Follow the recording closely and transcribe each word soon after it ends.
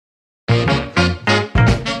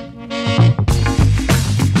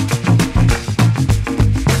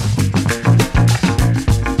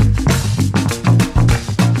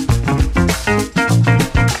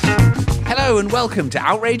welcome to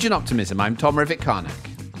Outrage and Optimism. I'm Tom Rivett-Carnac.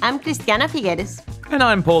 I'm Christiana Figueres. And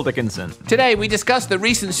I'm Paul Dickinson. Today we discuss the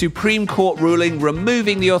recent Supreme Court ruling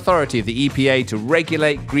removing the authority of the EPA to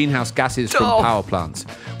regulate greenhouse gases from power plants.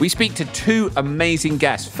 We speak to two amazing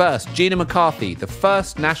guests. First, Gina McCarthy, the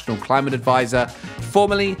first National Climate Advisor,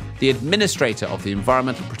 formerly the Administrator of the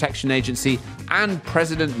Environmental Protection Agency and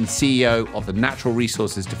President and CEO of the Natural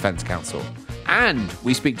Resources Defense Council. And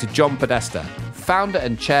we speak to John Podesta, founder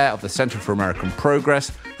and chair of the Center for American Progress,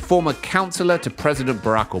 former counselor to President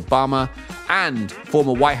Barack Obama, and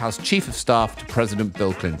former White House Chief of Staff to President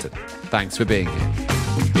Bill Clinton. Thanks for being here.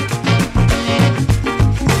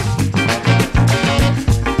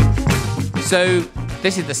 So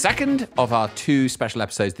this is the second of our two special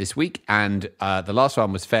episodes this week, and the last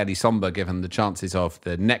one was fairly somber given the chances of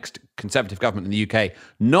the next Conservative government in the UK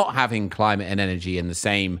not having climate and energy in the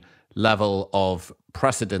same level of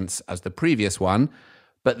precedence as the previous one.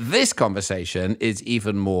 But this conversation is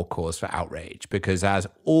even more cause for outrage because, as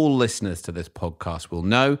all listeners to this podcast will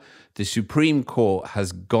know, the Supreme Court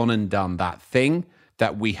has gone and done that thing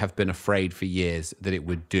that we have been afraid for years that it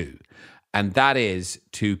would do. And that is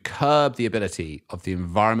to curb the ability of the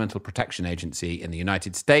Environmental Protection Agency in the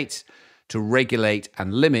United States to regulate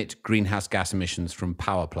and limit greenhouse gas emissions from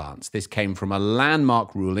power plants. This came from a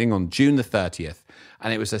landmark ruling on June the 30th,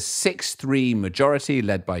 and it was a 6-3 majority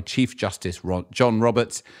led by Chief Justice John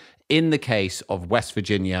Roberts in the case of West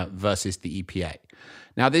Virginia versus the EPA.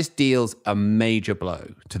 Now, this deals a major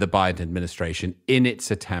blow to the Biden administration in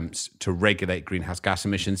its attempts to regulate greenhouse gas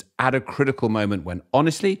emissions at a critical moment when,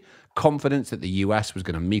 honestly, confidence that the US was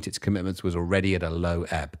going to meet its commitments was already at a low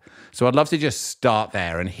ebb. So I'd love to just start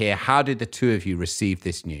there and hear, how did the two of you receive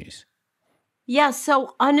this news? Yeah,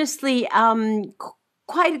 so honestly,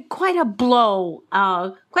 quite a blow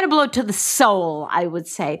to the soul, I would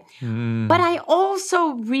say. But I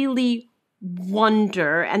also really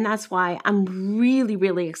wonder, and that's why I'm really,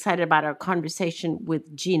 really excited about our conversation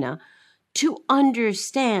with Gina, to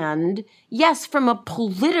understand, yes, from a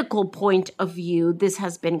political point of view, this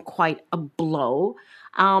has been quite a blow.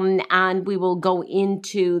 And we will go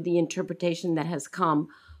into the interpretation that has come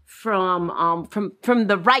from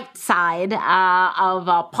the right side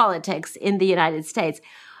of politics in the United States.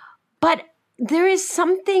 But there is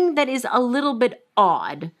something that is a little bit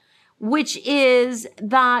odd, which is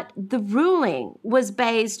that the ruling was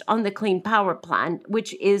based on the Clean Power Plan,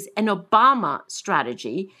 which is an Obama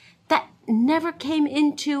strategy that never came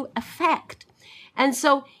into effect. And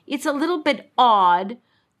so it's a little bit odd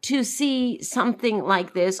to see something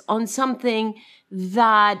like this on something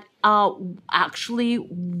that actually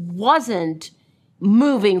wasn't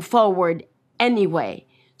moving forward anyway.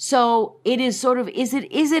 So it is sort of, is it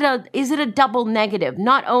a double negative?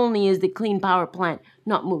 Not only is the Clean Power Plant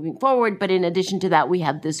not moving forward, but in addition to that, we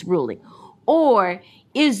have this ruling. Or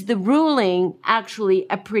is the ruling actually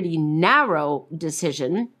a pretty narrow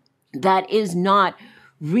decision that is not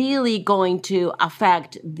really going to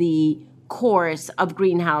affect the course of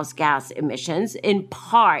greenhouse gas emissions, in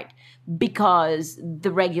part because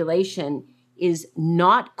the regulation is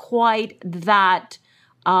not quite that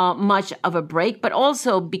much of a break, but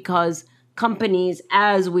also because companies,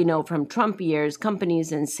 as we know from Trump years,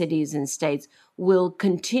 companies and cities and states will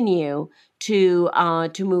continue to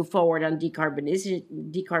move forward on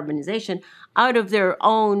decarbonization out of their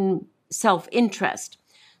own self-interest.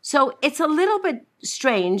 So it's a little bit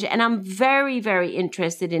strange, and I'm very, very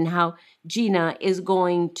interested in how Gina is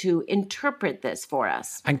going to interpret this for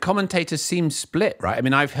us. And commentators seem split, right? I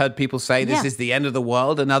mean, I've heard people say this is the end of the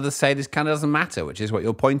world, and others say this kind of doesn't matter, which is what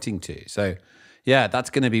you're pointing to. So, yeah, that's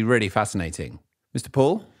going to be really fascinating. Mr.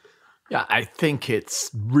 Paul? Yeah, I think it's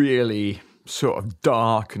really sort of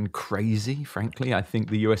dark and crazy, frankly. I think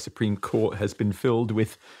the US Supreme Court has been filled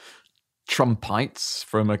with Trumpites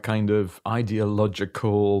from a kind of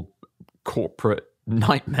ideological corporate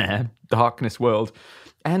nightmare, darkness world.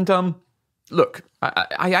 And look,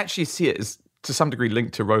 I actually see it as to some degree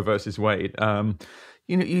linked to Roe versus Wade.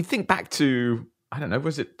 You think back to, I don't know,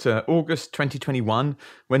 was it August 2021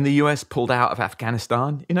 when the US pulled out of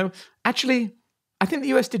Afghanistan? Actually, I think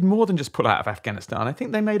the US did more than just pull out of Afghanistan. I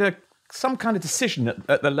think they made some kind of decision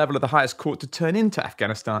at the level of the highest court to turn into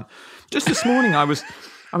Afghanistan. Just this morning, I was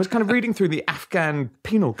kind of reading through the Afghan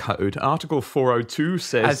Penal Code. Article 402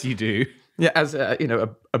 says, as you do,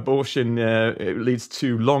 abortion it leads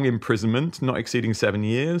to long imprisonment, not exceeding 7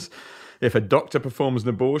 years. If a doctor performs an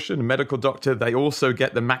abortion, a medical doctor, they also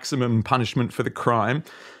get the maximum punishment for the crime.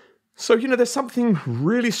 So, there's something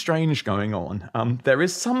really strange going on. There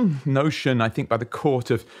is some notion, I think, by the court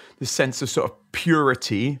of the sense of sort of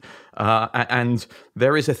purity, and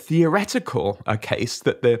there is a theoretical case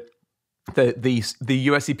that the the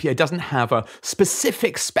US EPA doesn't have a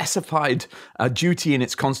specific specified duty in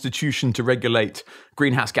its constitution to regulate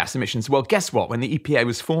greenhouse gas emissions. Well, guess what? When the EPA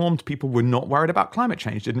was formed, people were not worried about climate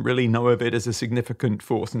change, didn't really know of it as a significant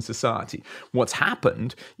force in society. What's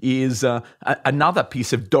happened is another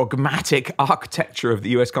piece of dogmatic architecture of the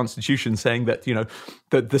US Constitution saying that,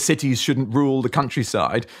 that the cities shouldn't rule the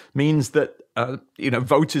countryside means that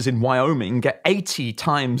voters in Wyoming get 80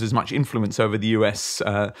 times as much influence over the US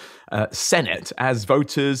Senate as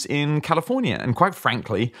voters in California. And quite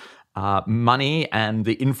frankly, money and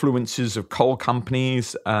the influences of coal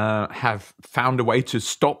companies have found a way to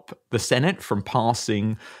stop the Senate from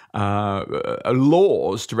passing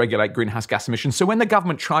laws to regulate greenhouse gas emissions. So when the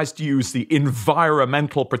government tries to use the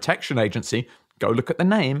Environmental Protection Agency, go look at the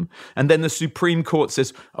name. And then the Supreme Court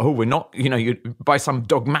says, oh, we're not, by some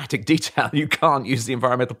dogmatic detail, you can't use the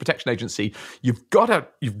Environmental Protection Agency. You've got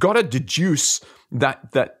to deduce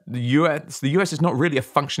that the US is not really a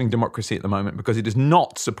functioning democracy at the moment because it is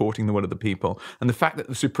not supporting the will of the people. And the fact that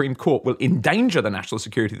the Supreme Court will endanger the national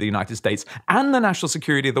security of the United States and the national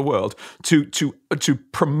security of the world to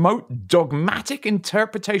promote dogmatic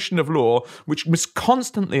interpretation of law, which must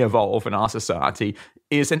constantly evolve in our society,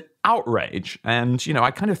 is an outrage. And,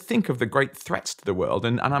 I kind of think of the great threats to the world.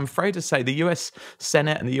 And I'm afraid to say the US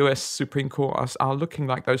Senate and the US Supreme Court are looking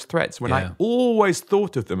like those threats when I always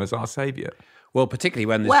thought of them as our savior. Well, particularly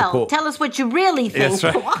when this report... tell us what you really think.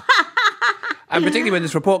 That's right. And particularly when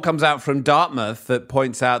this report comes out from Dartmouth that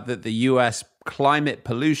points out that the US climate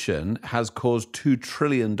pollution has caused $2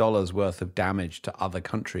 trillion worth of damage to other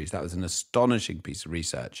countries. That was an astonishing piece of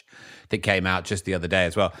research that came out just the other day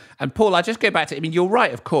as well. And Paul, I just go back to, you're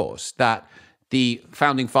right, of course, that the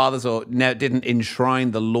founding fathers didn't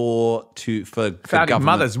enshrine the law for founding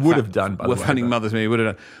mothers would have done. By the way, founding mothers maybe would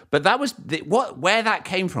have done, but that was where that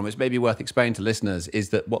came from. Is maybe worth explaining to listeners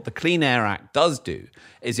is that what the Clean Air Act does do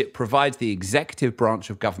is it provides the executive branch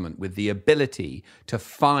of government with the ability to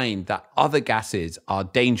find that other gases are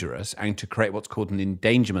dangerous and to create what's called an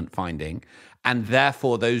endangerment finding. And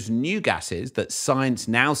therefore, those new gases that science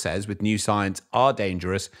now says, with new science, are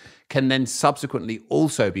dangerous, can then subsequently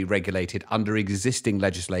also be regulated under existing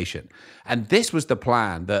legislation. And this was the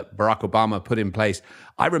plan that Barack Obama put in place.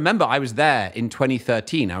 I remember I was there in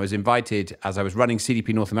 2013. I was invited, as I was running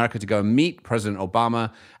CDP North America, to go and meet President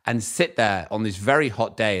Obama and sit there on this very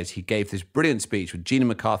hot day as he gave this brilliant speech with Gina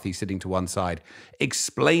McCarthy sitting to one side,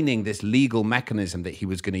 explaining this legal mechanism that he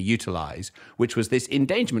was going to utilize, which was this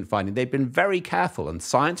endangerment finding. They'd been very careful, and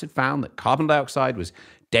science had found that carbon dioxide was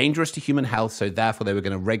dangerous to human health, so therefore they were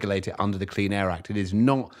going to regulate it under the Clean Air Act. It is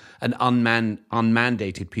not an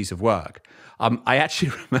unmandated piece of work. I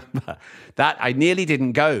actually remember that I nearly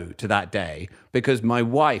didn't go to that day because my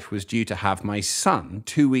wife was due to have my son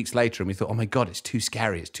 2 weeks later, and we thought, oh my God, it's too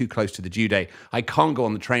scary. It's too close to the due date. I can't go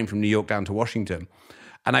on the train from New York down to Washington.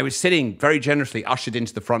 And I was sitting very generously ushered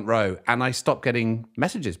into the front row, and I stopped getting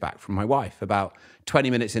messages back from my wife about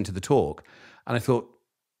 20 minutes into the talk. And I thought,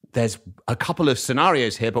 there's a couple of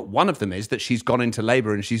scenarios here, but one of them is that she's gone into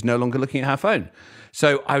labor and she's no longer looking at her phone.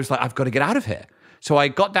 So I was like, I've got to get out of here. So I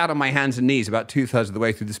got down on my hands and knees about 2/3 of the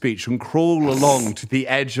way through the speech and crawled along to the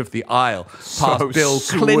edge of the aisle, past Bill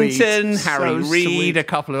Clinton, Harry Reid, a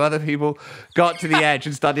couple of other people, got to the edge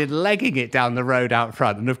and started legging it down the road out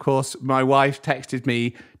front. And of course, my wife texted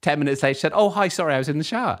me 10 minutes later, said, oh, hi, sorry, I was in the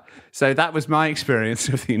shower. So that was my experience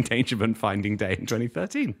of the endangerment finding day in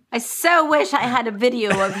 2013. I so wish I had a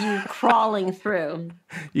video of you crawling through.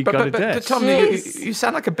 You got to do it. But Tom, you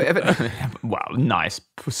sound like a bit of a... Well, nice,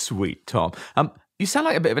 sweet Tom. You sound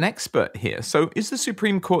like a bit of an expert here. So is the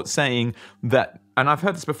Supreme Court saying that, and I've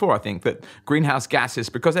heard this before, I think, that greenhouse gases,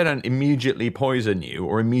 because they don't immediately poison you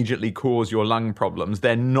or immediately cause your lung problems,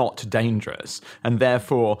 they're not dangerous. And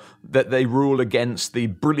therefore, that they rule against the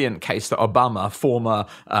brilliant case that Obama, former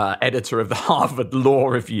editor of the Harvard Law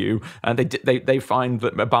Review, and they find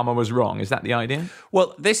that Obama was wrong. Is that the idea?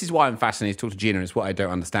 Well, this is why I'm fascinated to talk to Gina. It's what I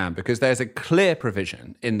don't understand, because there's a clear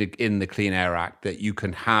provision in the Clean Air Act that you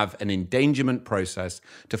can have an endangerment process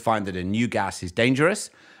to find that a new gas is dangerous,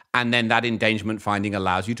 and then that endangerment finding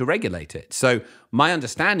allows you to regulate it. So my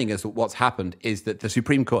understanding is that what's happened is that the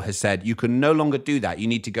Supreme Court has said you can no longer do that. You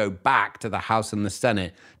need to go back to the House and the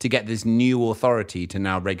Senate to get this new authority to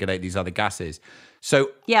now regulate these other gases.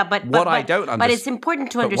 So yeah, but I don't understand. But it's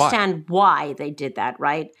important to understand why they did that,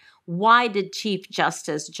 right? Why did Chief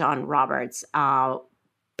Justice John Roberts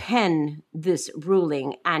pen this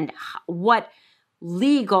ruling, and what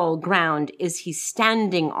legal ground is he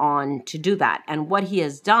standing on to do that? And what he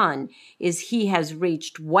has done is he has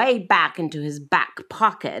reached way back into his back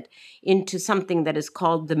pocket into something that is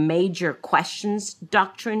called the major questions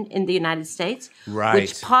doctrine in the United States,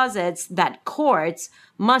 which posits that courts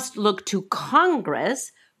must look to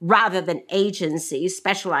Congress rather than agencies,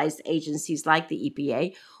 specialized agencies like the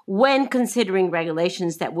EPA, when considering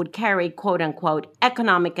regulations that would carry, quote unquote,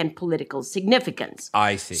 economic and political significance.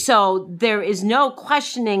 I see. So there is no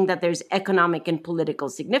questioning that there's economic and political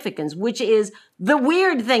significance, which is the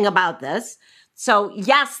weird thing about this. So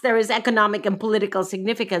yes, there is economic and political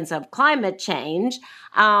significance of climate change,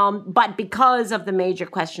 but because of the major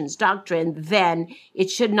questions doctrine, then it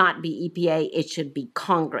should not be EPA, it should be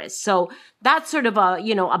Congress. So that's sort of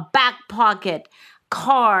a back pocket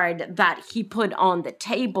card that he put on the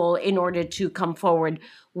table in order to come forward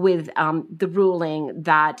with the ruling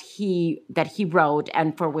that he wrote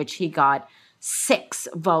and for which he got 6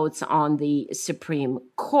 votes on the Supreme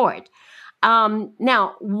Court.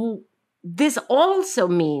 Now, this also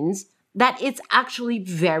means that it's actually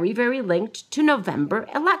very, very linked to November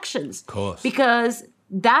elections. Of course. Because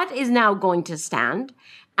that is now going to stand,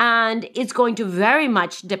 and it's going to very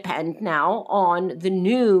much depend now on the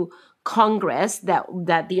new Congress that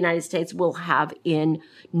the United States will have in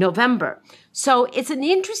November. So it's an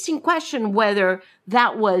interesting question whether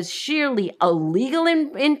that was sheerly a legal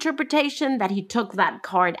interpretation that he took that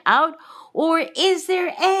card out, or is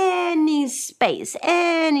there any space,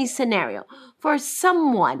 any scenario for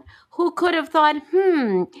someone who could have thought,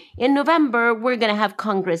 in November, we're going to have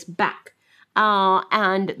Congress back,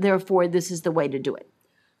 and therefore this is the way to do it.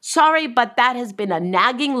 Sorry, but that has been a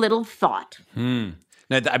nagging little thought.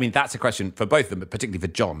 No, I mean, that's a question for both of them, but particularly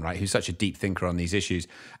for John, right, who's such a deep thinker on these issues.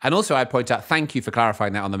 And also, I'd point out, thank you for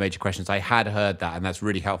clarifying that on the major questions. I had heard that, and that's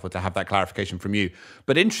really helpful to have that clarification from you.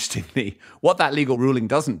 But interestingly, what that legal ruling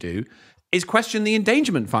doesn't do is question the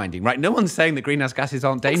endangerment finding, right? No one's saying that greenhouse gases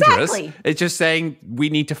aren't dangerous. Exactly. It's just saying we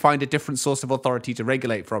need to find a different source of authority to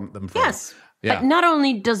regulate them from. Yes. Yeah. But not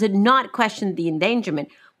only does it not question the endangerment,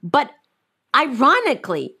 but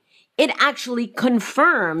ironically, it actually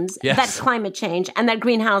confirms that climate change and that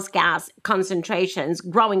greenhouse gas concentrations,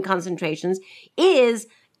 growing concentrations, is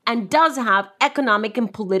and does have economic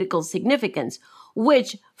and political significance,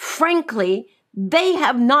 which, frankly, they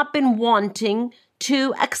have not been wanting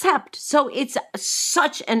to accept. So it's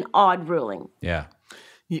such an odd ruling. Yeah.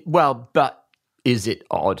 Well, but is it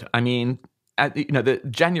odd? I mean, the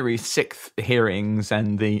January 6th hearings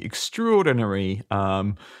and the extraordinary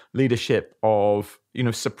leadership of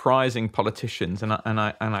surprising politicians, and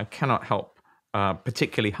I cannot help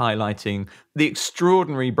particularly highlighting the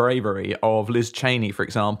extraordinary bravery of Liz Cheney, for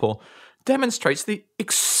example, demonstrates the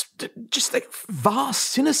vast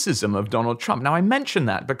cynicism of Donald Trump. Now, I mention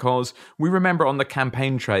that because we remember on the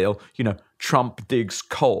campaign trail, Trump digs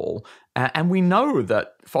coal. And we know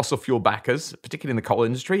that fossil fuel backers, particularly in the coal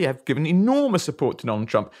industry, have given enormous support to Donald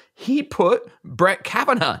Trump. He put Brett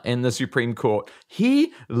Kavanaugh in the Supreme Court.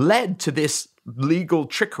 He led to this legal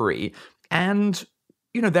trickery. And,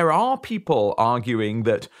 there are people arguing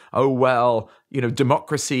that,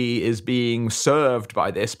 democracy is being served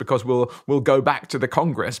by this because we'll go back to the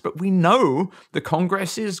Congress. But we know the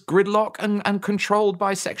Congress is gridlocked and controlled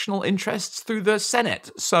by sectional interests through the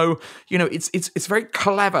Senate. So, it's very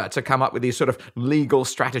clever to come up with these sort of legal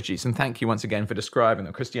strategies. And thank you once again for describing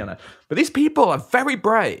them, Christiana. But these people are very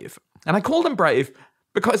brave. And I call them brave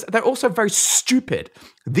because they're also very stupid.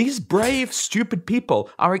 These brave, stupid people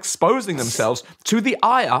are exposing themselves to the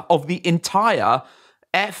ire of the entire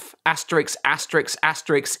F******ing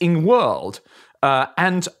world.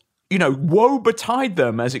 And, woe betide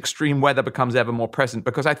them as extreme weather becomes ever more present,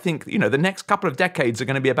 because I think, the next couple of decades are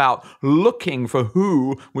going to be about looking for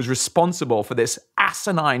who was responsible for this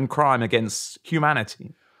asinine crime against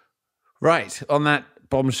humanity. Right. On that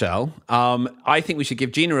bombshell, I think we should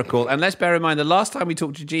give Gina a call. And let's bear in mind, the last time we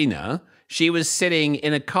talked to Gina, she was sitting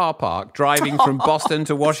in a car park driving from Boston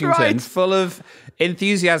to Washington, full of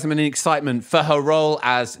enthusiasm and excitement for her role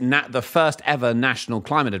as the first ever national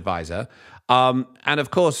climate advisor. And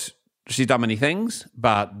of course, she's done many things,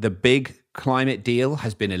 but the big climate deal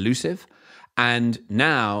has been elusive. And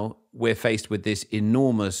now we're faced with this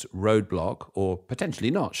enormous roadblock, or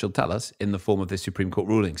potentially not, she'll tell us, in the form of this Supreme Court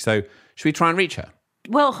ruling. So should we try and reach her?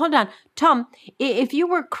 Well, hold on. Tom, if you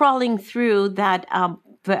were crawling through that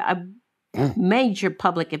major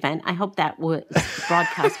public event, I hope that was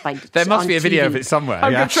broadcast by there must be a video TV. Of it somewhere.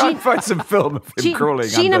 I'm going to try and find some film of him crawling.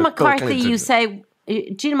 Gina McCarthy, you say,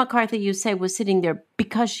 was sitting there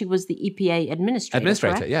because she was the EPA administrator.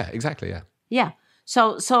 Administrator, correct? yeah, exactly, yeah. Yeah.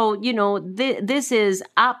 So this is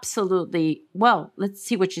absolutely, well, let's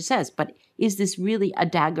see what she says. But is this really a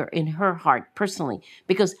dagger in her heart personally?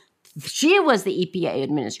 Because she was the EPA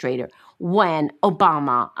administrator when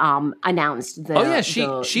Obama announced the...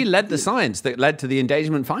 she led the science that led to the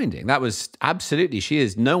endangerment finding. That was absolutely,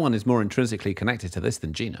 no one is more intrinsically connected to this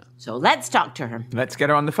than Gina. So let's talk to her. Let's get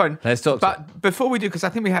her on the phone. Let's talk to her. But before we do, because I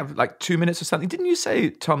think we have like 2 minutes or something, didn't you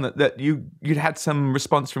say, Tom, that you'd had some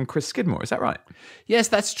response from Chris Skidmore? Is that right? Yes,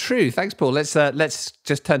 that's true. Thanks, Paul. Let's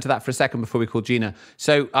just turn to that for a second before we call Gina.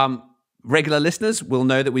 So regular listeners will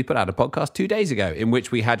know that we put out a podcast 2 days ago in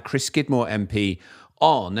which we had Chris Skidmore MP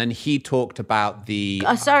on, and he talked about the...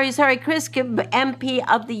 Sorry, Chris MP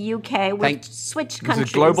of the UK. We've switched countries.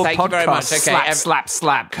 It's a global Thank podcast. you very much. Okay,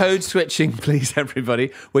 slap. Code switching, please, everybody.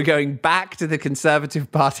 We're going back to the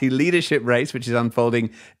Conservative Party leadership race, which is unfolding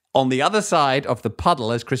on the other side of the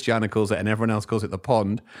puddle, as Christiana calls it, and everyone else calls it the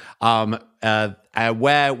pond,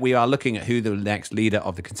 where we are looking at who the next leader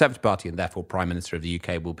of the Conservative Party and therefore Prime Minister of the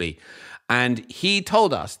UK will be. And he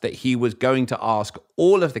told us that he was going to ask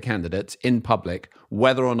all of the candidates in public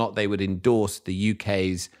whether or not they would endorse the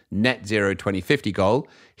UK's net zero 2050 goal.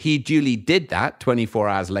 He duly did that 24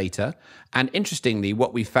 hours later. And interestingly,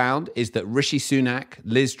 what we found is that Rishi Sunak,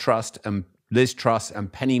 Liz Truss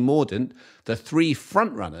and Penny Mordaunt, the three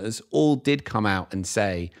frontrunners, all did come out and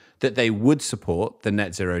say that they would support the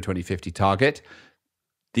net zero 2050 target.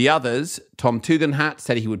 The others, Tom Tugendhat,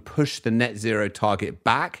 said he would push the net zero target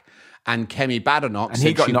back. And Kemi Badenoch... And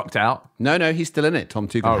he got knocked out? No, he's still in it, Tom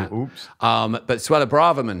Tugendhat. Oh, oops. But Suella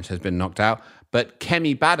Braverman has been knocked out. But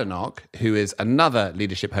Kemi Badenoch, who is another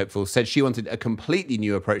leadership hopeful, said she wanted a completely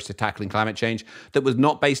new approach to tackling climate change that was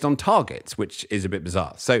not based on targets, which is a bit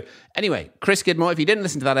bizarre. So anyway, Chris Skidmore, if you didn't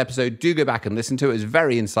listen to that episode, do go back and listen to it. It was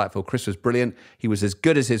very insightful. Chris was brilliant. He was as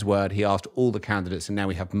good as his word. He asked all the candidates, and now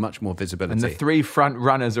we have much more visibility. And the three front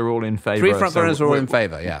runners are all in favour. Three front runners are all in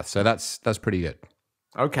favour, yeah. So that's pretty good.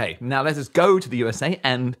 Okay, now let us go to the USA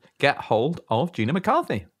and get hold of Gina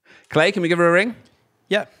McCarthy. Clay, can we give her a ring?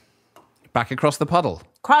 Yeah. Back across the puddle.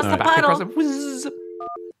 Across the puddle.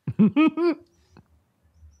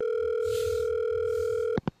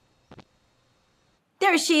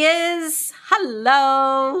 There she is.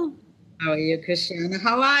 Hello. How are you, Christiana?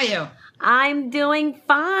 How are you? I'm doing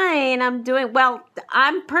fine.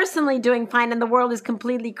 I'm personally doing fine, and the world is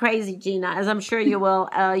completely crazy, Gina, as I'm sure you will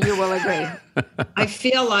agree. I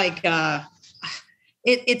feel like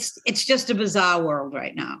it's just a bizarre world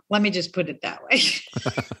right now. Let me just put it that way.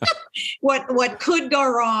 What could go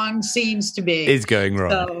wrong seems to be is going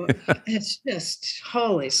wrong. So it's just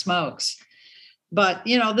holy smokes. But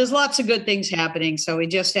there's lots of good things happening, so we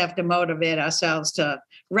just have to motivate ourselves to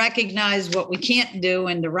recognize what we can't do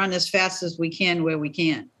and to run as fast as we can where we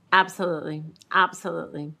can. Absolutely.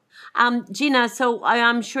 Gina, so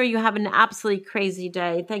I'm sure you have an absolutely crazy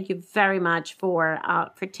day. Thank you very much for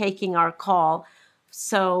taking our call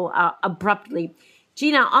so abruptly.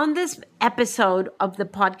 Gina, on this episode of the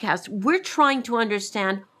podcast, we're trying to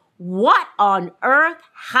understand what on earth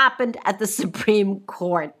happened at the Supreme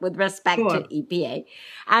Court with respect to EPA.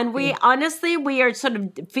 And we are sort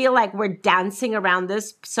of feel like we're dancing around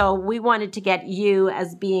this. So we wanted to get you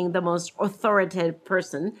as being the most authoritative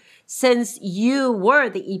person, since you were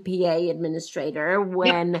the EPA administrator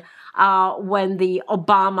when the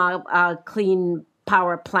Obama Clean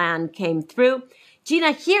Power Plan came through.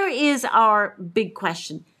 Gina, here is our big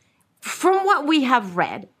question. From what we have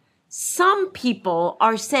read, some people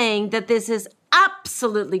are saying that this is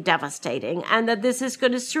absolutely devastating and that this is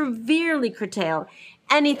going to severely curtail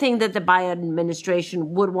anything that the Biden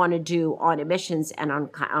administration would want to do on emissions and on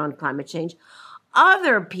climate change.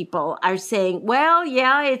 Other people are saying, well,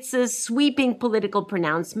 yeah, it's a sweeping political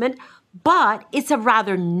pronouncement, but it's a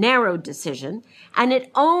rather narrow decision, and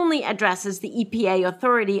it only addresses the EPA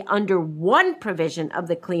authority under one provision of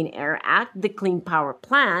the Clean Air Act, the Clean Power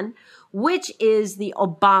Plan, which is the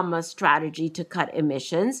Obama strategy to cut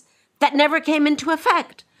emissions that never came into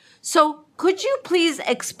effect. So could you please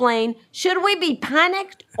explain, should we be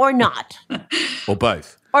panicked or not? Or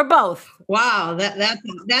both. Or both. Wow,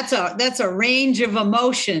 that's a range of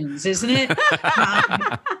emotions, isn't it?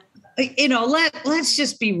 Let's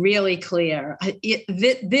just be really clear.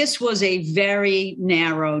 This was a very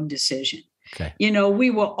narrow decision. Okay. We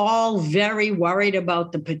were all very worried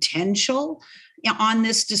about the potential on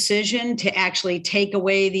this decision to actually take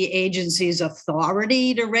away the agency's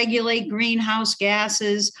authority to regulate greenhouse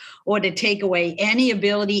gases, or to take away any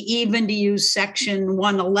ability even to use Section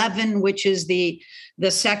 111, which is the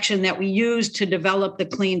section that we use to develop the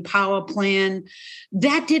Clean Power Plan.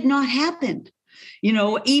 That did not happen.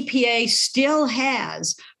 EPA still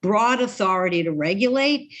has broad authority to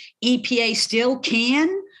regulate. EPA still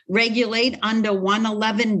can regulate under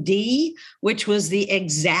 111D, which was the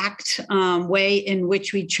exact way in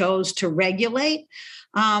which we chose to regulate.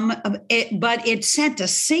 But it sent a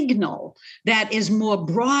signal that is more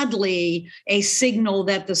broadly a signal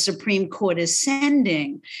that the Supreme Court is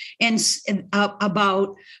sending, and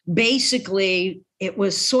about basically it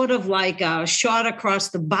was sort of like a shot across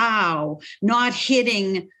the bow, not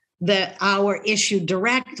hitting our issue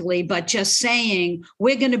directly, but just saying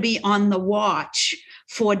we're going to be on the watch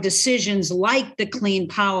for decisions like the Clean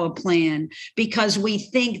Power Plan, because we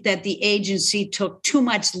think that the agency took too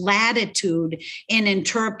much latitude in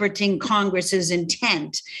interpreting Congress's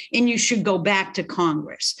intent, and you should go back to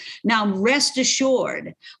Congress. Now, rest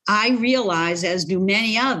assured, I realize, as do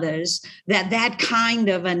many others, that kind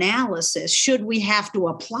of analysis, should we have to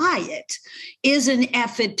apply it, is an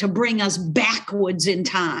effort to bring us backwards in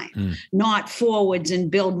time, not forwards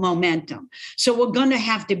and build momentum. So we're going to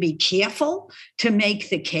have to be careful to make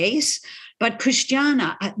the case. But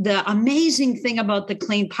Christiana, the amazing thing about the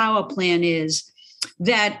Clean Power Plan is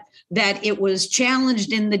that it was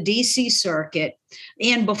challenged in the DC Circuit.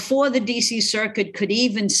 And before the DC Circuit could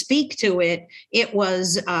even speak to it, it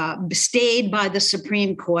was stayed by the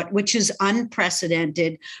Supreme Court, which is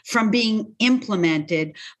unprecedented, from being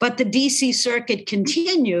implemented. But the DC Circuit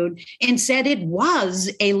continued and said it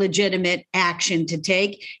was a legitimate action to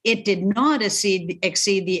take. It did not exceed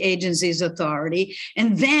the agency's authority.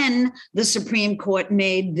 And then the Supreme Court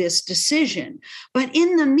made this decision. But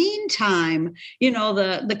in the meantime,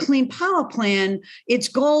 the Clean Power Plan, its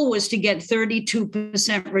goal was to get 32%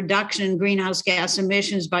 reduction in greenhouse gas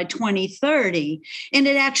emissions by 2030. And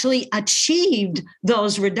it actually achieved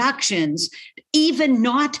those reductions, even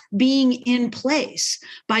not being in place,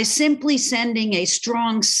 by simply sending a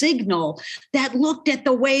strong signal that looked at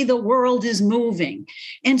the way the world is moving.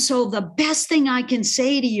 And so the best thing I can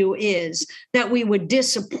say to you is that we were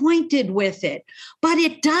disappointed with it, but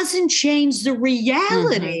it doesn't change the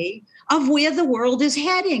reality of where the world is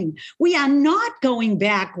heading. We are not going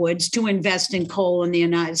backwards to invest in coal in the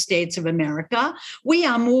United States of America. We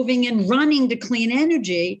are moving and running to clean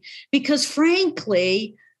energy because,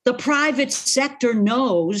 frankly, the private sector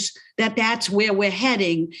knows that that's where we're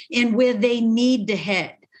heading and where they need to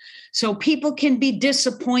head. So people can be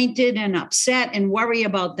disappointed and upset and worry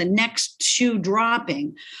about the next shoe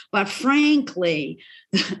dropping. But frankly,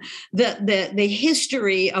 the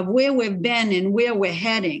history of where we've been and where we're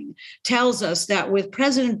heading tells us that with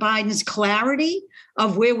President Biden's clarity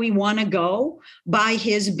of where we want to go, by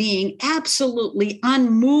his being absolutely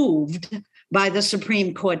unmoved by the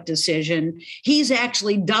Supreme Court decision, he's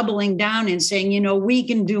actually doubling down and saying, we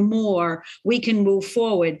can do more, we can move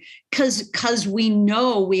forward, because we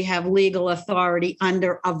know we have legal authority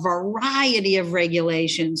under a variety of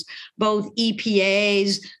regulations, both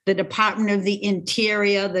EPA's, the Department of the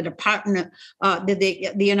Interior, the Department of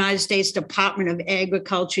the United States Department of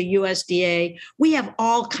Agriculture, USDA. We have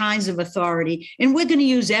all kinds of authority, and we're going to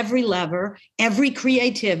use every lever, every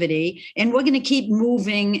creativity, and we're going to keep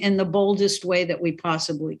moving in the boldest way that we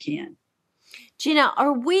possibly can. Gina,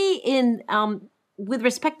 are we with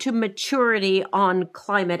respect to maturity on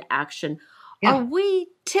climate action, are we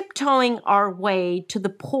tiptoeing our way to the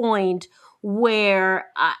point where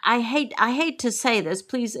I hate to say this,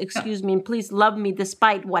 please excuse me and please love me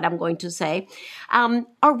despite what I'm going to say.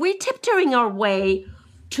 Are we tiptoeing our way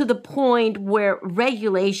to the point where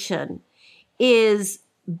regulation is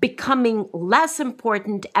becoming less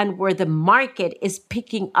important and where the market is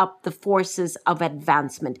picking up the forces of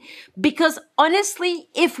advancement? Because honestly,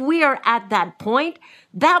 if we are at that point,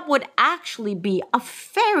 that would actually be a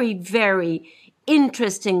very, very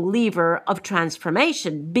interesting lever of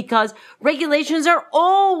transformation, because regulations are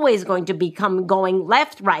always going to become going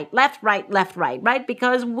left, right, right?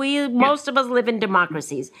 Because most of us live in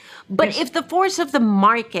democracies. But if the force of the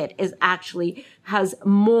market is actually has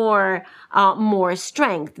more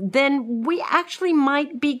strength, then we actually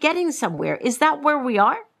might be getting somewhere. Is that where we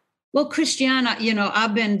are? Well, Christiana,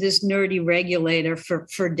 I've been this nerdy regulator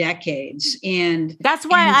for decades. And that's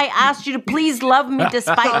why I asked you to please love me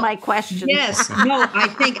despite my questions. Yes, no, I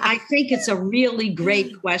think it's a really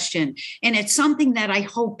great question. And it's something that I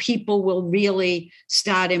hope people will really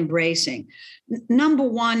start embracing. Number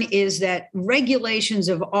one is that regulations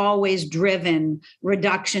have always driven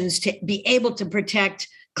reductions to be able to protect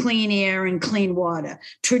clean air and clean water,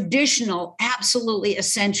 traditional, absolutely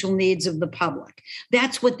essential needs of the public.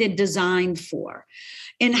 That's what they're designed for.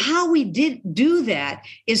 And how we did do that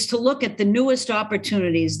is to look at the newest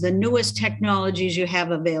opportunities, the newest technologies you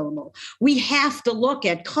have available. We have to look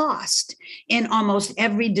at cost in almost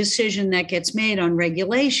every decision that gets made on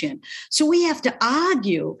regulation. So we have to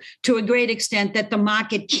argue to a great extent that the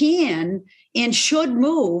market can and should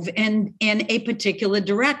move in a particular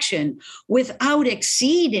direction without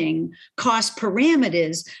exceeding cost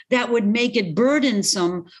parameters that would make it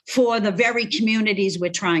burdensome for the very communities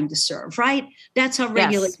we're trying to serve, right? That's how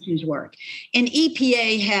regulations work. And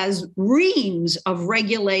EPA has reams of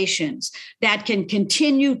regulations that can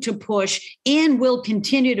continue to push and will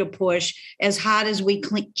continue to push as hard as we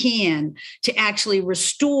can to actually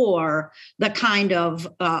restore the kind of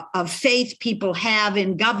faith people have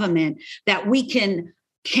in government that we can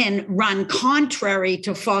run contrary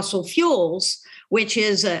to fossil fuels, which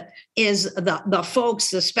is the folks,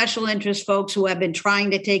 the special interest folks who have been trying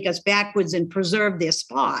to take us backwards and preserve their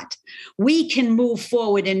spot. We can move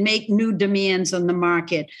forward and make new demands on the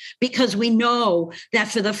market because we know that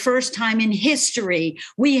for the first time in history,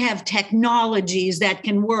 we have technologies that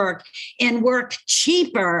can work and work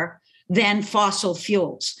cheaper than fossil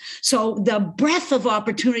fuels. So the breadth of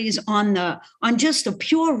opportunities on just the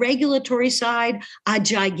pure regulatory side are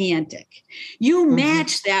gigantic. You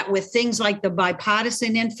match that with things like the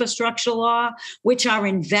bipartisan infrastructure law, which are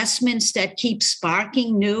investments that keep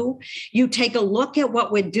sparking new. You take a look at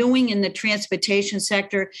what we're doing in the transportation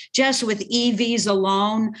sector, just with EVs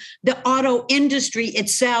alone. The auto industry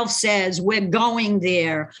itself says we're going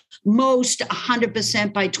there most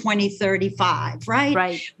 100% by 2035,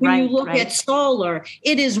 right? When you look at solar,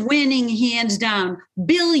 it is winning hands down.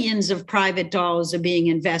 Billions of private dollars are being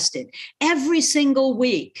invested. Every single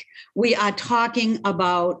week, we are talking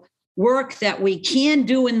about work that we can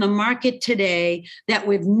do in the market today that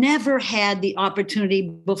we've never had the opportunity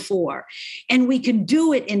before. And we can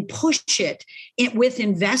do it and push it with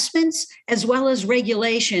investments as well as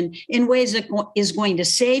regulation in ways that is going to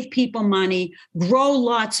save people money, grow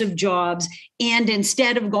lots of jobs, and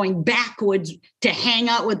instead of going backwards to hang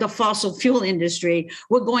out with the fossil fuel industry,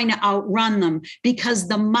 we're going to outrun them because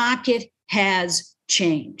the market has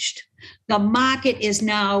changed. The market is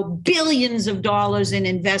now billions of dollars in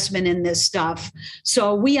investment in this stuff.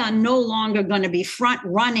 So we are no longer going to be front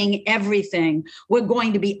running everything. We're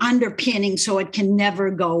going to be underpinning so it can never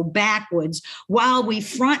go backwards while we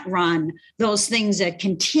front run those things that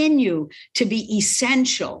continue to be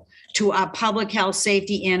essential to our public health,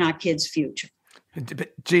 safety, and our kids' future.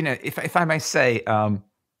 But Gina, if I may say,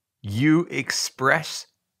 you express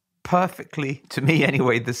perfectly, to me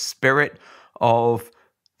anyway, the spirit of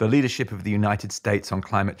the leadership of the United States on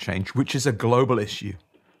climate change, which is a global issue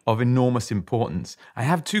of enormous importance. I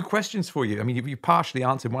have two questions for you. I mean, you partially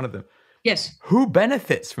answered one of them. Yes. Who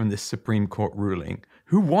benefits from this Supreme Court ruling?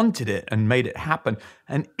 Who wanted it and made it happen?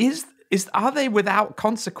 And are they without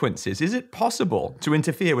consequences? Is it possible to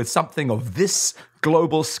interfere with something of this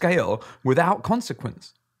global scale without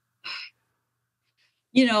consequence?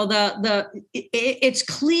 You know, it's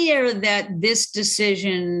clear that this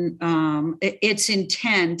decision, its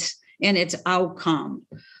intent and its outcome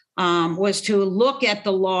was to look at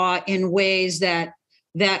the law in ways that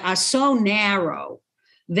are so narrow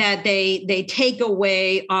that they take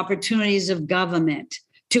away opportunities of government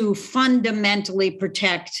to fundamentally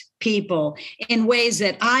protect people in ways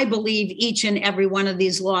that I believe each and every one of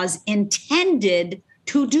these laws intended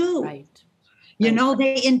to do. Right. You know,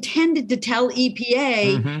 they intended to tell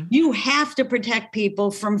EPA, you have to protect people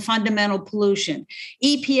from fundamental pollution.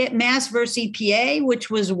 EPA, Mass versus EPA, which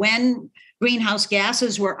was when greenhouse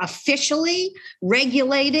gases were officially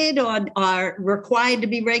regulated or are required to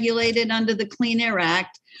be regulated under the Clean Air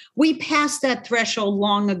Act, we passed that threshold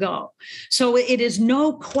long ago. So it is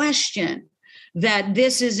no question that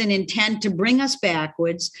this is an intent to bring us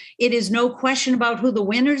backwards. It is no question about who the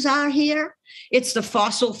winners are here. It's the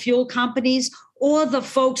fossil fuel companies or the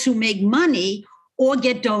folks who make money or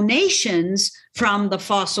get donations from the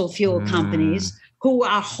fossil fuel companies who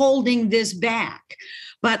are holding this back.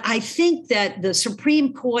 But I think that the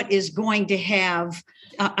Supreme Court is going to have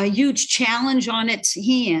a huge challenge on its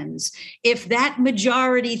hands if that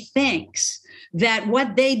majority thinks that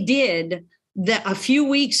what they did that a few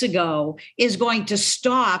weeks ago is going to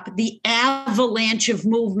stop the avalanche of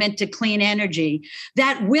movement to clean energy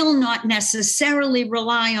that will not necessarily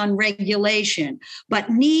rely on regulation, but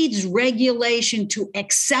needs regulation to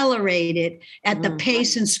accelerate it at the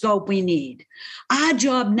pace and scope we need. Our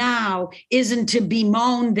job now isn't to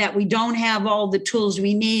bemoan that we don't have all the tools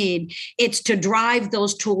we need. It's to drive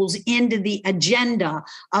those tools into the agenda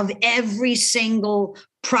of every single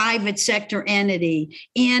private sector entity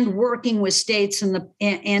and working with states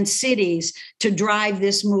and cities to drive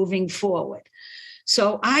this moving forward.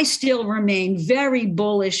 So I still remain very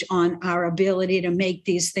bullish on our ability to make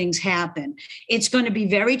these things happen. It's going to be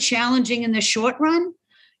very challenging in the short run.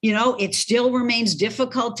 You know, it still remains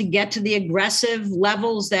difficult to get to the aggressive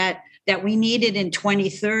levels that we needed in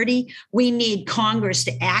 2030. We need Congress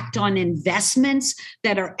to act on investments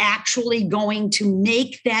that are actually going to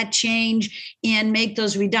make that change and make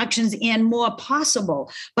those reductions and more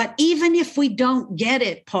possible. But even if we don't get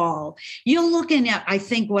it, Paul, you're looking at, I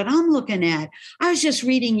think what I'm looking at, I was just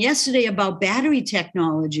reading yesterday about battery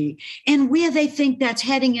technology and where they think that's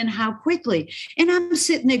heading and how quickly. And I'm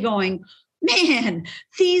sitting there going, man,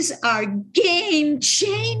 these are game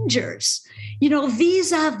changers. You know,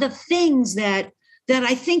 these are the things that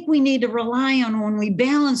I think we need to rely on when we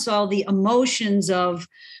balance all the emotions of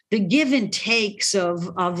the give and takes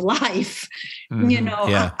of life. You know,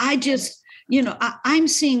 yeah. I just, you know, I'm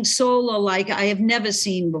seeing solar like I have never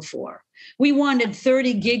seen before. We wanted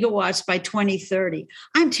 30 gigawatts by 2030.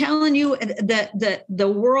 I'm telling you that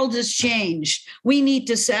the world has changed. We need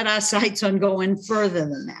to set our sights on going further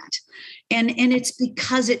than that. And it's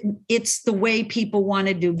because it's the way people want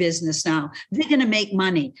to do business now. They're going to make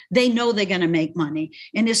money. They know they're going to make money.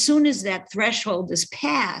 And as soon as that threshold is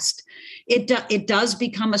passed, it does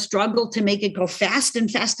become a struggle to make it go fast and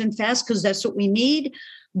fast and fast because that's what we need.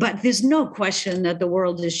 But there's no question that the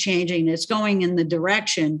world is changing. It's going in the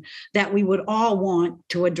direction that we would all want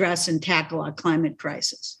to address and tackle our climate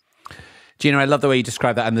crisis. Gina, I love the way you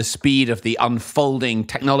describe that and the speed of the unfolding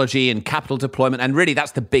technology and capital deployment. And really,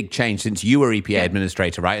 that's the big change since you were EPA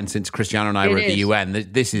administrator, right? And since Christiana and I were at the UN,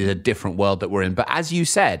 this is a different world that we're in. But as you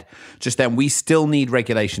said just then, we still need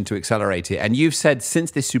regulation to accelerate it. And you've said since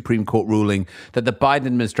this Supreme Court ruling that the Biden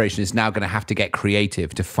administration is now going to have to get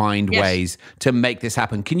creative to find ways to make this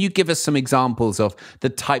happen. Can you give us some examples of the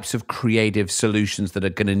types of creative solutions that are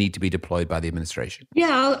going to need to be deployed by the administration?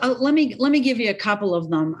 Yeah, let me give you a couple of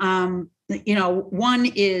them. You know, one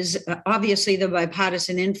is obviously the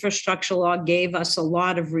bipartisan infrastructure law gave us a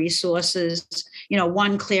lot of resources. You know,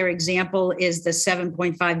 one clear example is the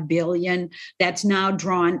 $7.5 billion that's now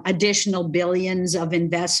drawn additional billions of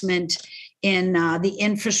investment in the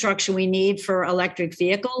infrastructure we need for electric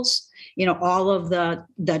vehicles. You know, all of the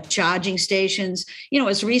charging stations, you know,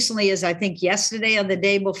 as recently as I think yesterday or the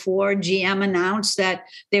day before, GM announced that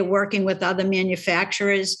they're working with other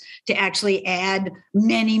manufacturers to actually add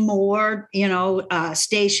many more, you know,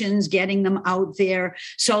 stations, getting them out there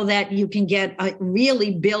so that you can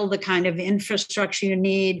really build the kind of infrastructure you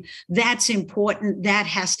need. That's important. That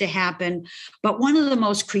has to happen. But one of the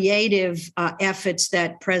most creative efforts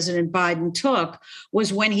that President Biden took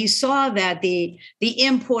was when he saw that the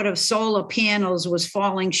import of solar panels was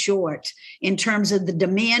falling short in terms of the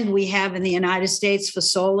demand we have in the United States for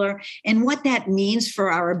solar and what that means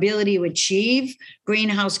for our ability to achieve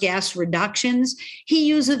greenhouse gas reductions. He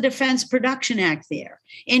used the Defense Production Act there.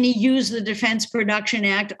 And he used the Defense Production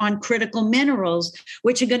Act on critical minerals,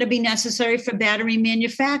 which are going to be necessary for battery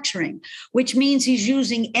manufacturing, which means he's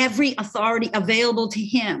using every authority available to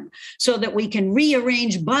him so that we can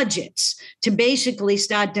rearrange budgets to basically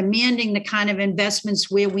start demanding the kind of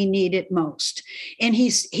investments where we need it most. And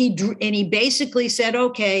he basically said,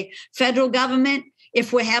 okay, federal government,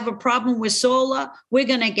 if we have a problem with solar, we're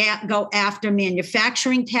going to go after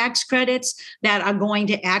manufacturing tax credits that are going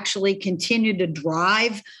to actually continue to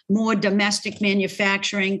drive more domestic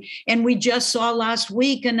manufacturing. And we just saw last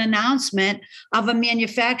week an announcement of a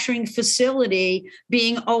manufacturing facility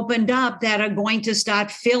being opened up that are going to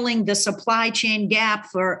start filling the supply chain gap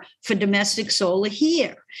for domestic solar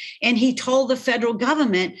here. And he told the federal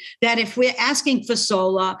government that if we're asking for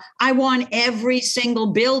solar, I want every single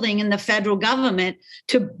building in the federal government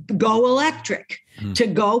to go electric, to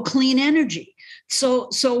go clean energy.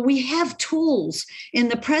 So we have tools, and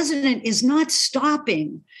the president is not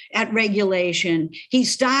stopping at regulation.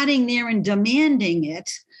 He's starting there and demanding it.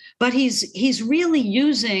 But he's really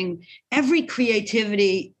using every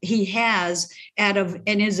creativity he has and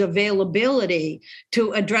his availability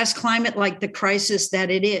to address climate like the crisis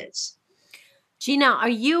that it is. Gina, are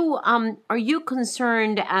you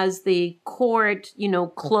concerned as the court,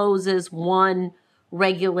 closes one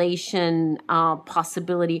regulation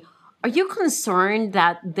possibility. Are you concerned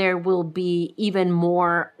that there will be even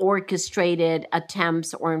more orchestrated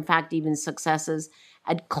attempts, or in fact even successes,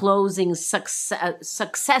 at closing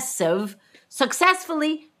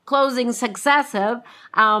successfully closing successive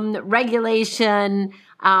regulation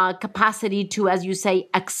capacity to, as you say,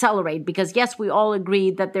 accelerate? Because yes, we all agree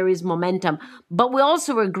that there is momentum, but we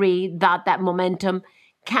also agree that that momentum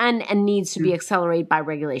can and needs to be accelerated by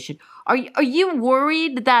regulation. Are you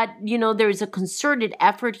worried that, there's a concerted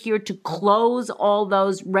effort here to close all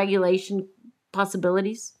those regulation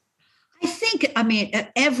possibilities? I think,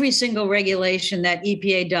 every single regulation that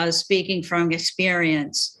EPA does, speaking from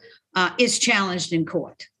experience, is challenged in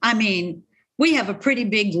court. We have a pretty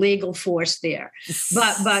big legal force there.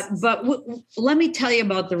 But let me tell you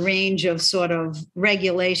about the range of sort of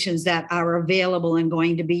regulations that are available and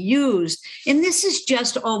going to be used. And this is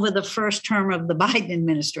just over the first term of the Biden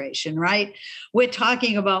administration, right? We're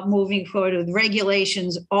talking about moving forward with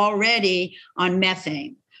regulations already on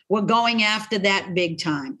methane. We're going after that big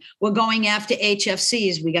time. We're going after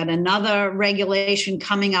HFCs. We got another regulation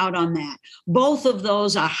coming out on that. Both of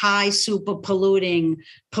those are high super pollutants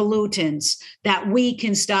that we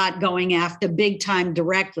can start going after big time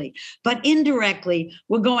directly. But indirectly,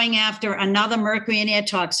 we're going after another mercury and air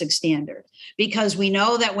toxic standard, because we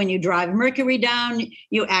know that when you drive mercury down,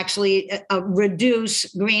 you actually reduce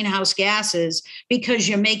greenhouse gases, because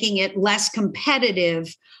you're making it less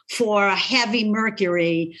competitive for heavy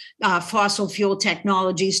mercury fossil fuel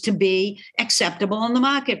technologies to be acceptable in the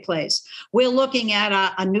marketplace. We're looking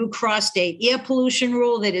at a new cross-state air pollution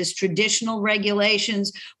rule that is traditional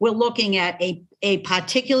regulations. We're looking at a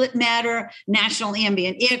particulate matter, national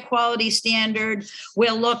ambient air quality standard.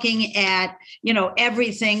 We're looking at,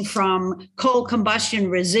 everything from coal combustion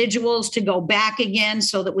residuals to go back again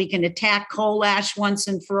so that we can attack coal ash once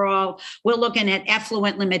and for all. We're looking at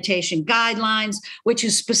effluent limitation guidelines, which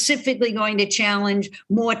is specifically going to challenge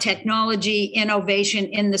more technology innovation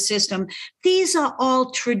in the system. These are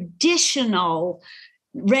all traditional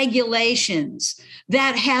regulations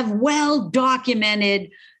that have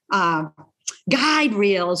well-documented guide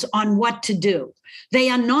rails on what to do. They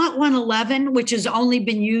are not 111, which has only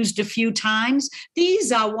been used a few times.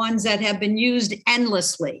 These are ones that have been used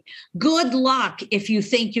endlessly. Good luck if you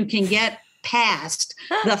think you can get past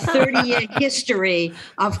the 30-year history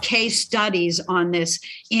of case studies on this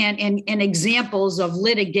and examples of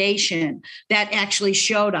litigation that actually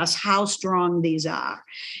showed us how strong these are.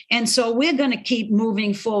 And so we're going to keep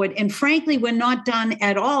moving forward. And frankly, we're not done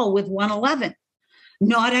at all with 111.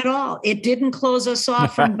 Not at all. It didn't close us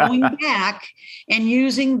off from going back and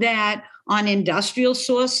using that on industrial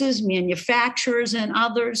sources, manufacturers, and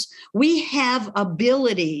others. We have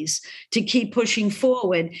abilities to keep pushing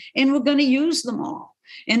forward, and we're going to use them all.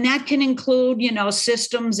 And that can include,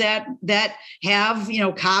 systems that have,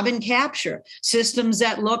 carbon capture, systems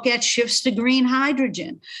that look at shifts to green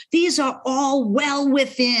hydrogen. These are all well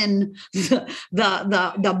within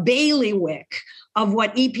the bailiwick of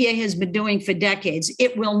what EPA has been doing for decades.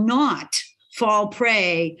 It will not fall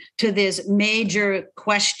prey to this major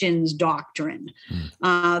questions doctrine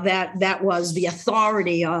that was the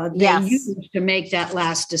authority they used to make that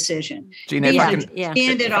last decision. Gina,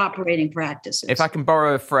 standard operating practices. If I can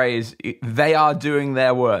borrow a phrase, they are doing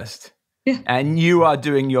their worst. Yeah. And you are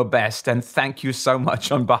doing your best. And thank you so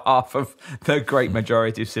much on behalf of the great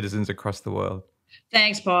majority of citizens across the world.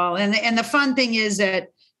 Thanks, Paul. And the fun thing is that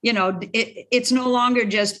it's no longer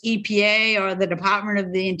just EPA or the Department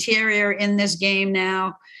of the Interior in this game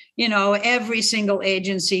now. Every single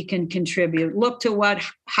agency can contribute. Look to what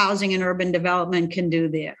housing and urban development can do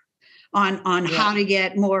there on how to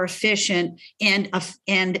get more efficient and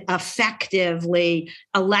effectively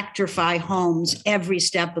electrify homes every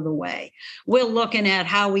step of the way. We're looking at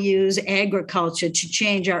how we use agriculture to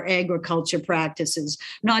change our agriculture practices,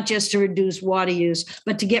 not just to reduce water use,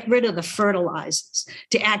 but to get rid of the fertilizers,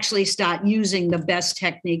 to actually start using the best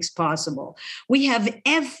techniques possible. We have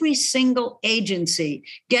every single agency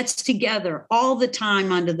gets together all the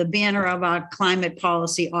time under the banner of our Climate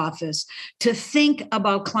Policy Office to think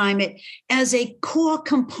about climate as a core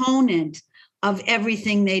component of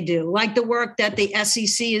everything they do, like the work that the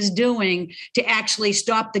SEC is doing to actually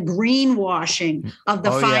stop the greenwashing of the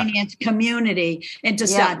finance community and to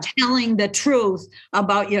start telling the truth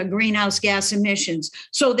about your greenhouse gas emissions,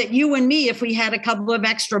 so that you and me, if we had a couple of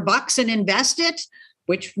extra bucks and invest it,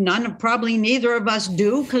 which probably neither of us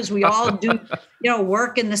do, because we all do,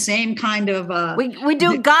 work in the same kind of. We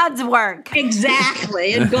do God's work.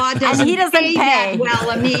 Exactly, and God doesn't. And He doesn't pay that well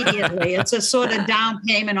immediately. It's a sort of down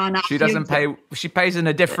payment on our. She doesn't pay. She pays in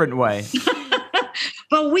a different way.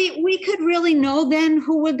 But we could really know then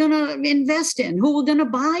who we're going to invest in, who we're going to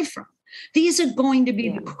buy from. These are going to be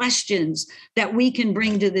the questions that we can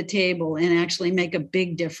bring to the table and actually make a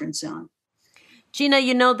big difference on. Gina,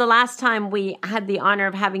 the last time we had the honor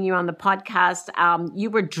of having you on the podcast, you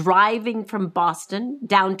were driving from Boston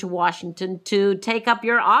down to Washington to take up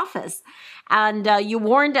your office. And you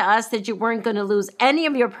warned us that you weren't going to lose any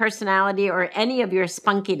of your personality or any of your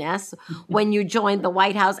spunkiness when you joined the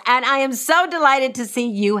White House. And I am so delighted to see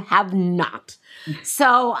you have not.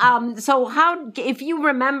 So how, if you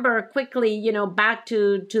remember quickly, back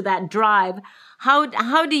to that drive,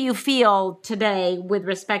 how do you feel today with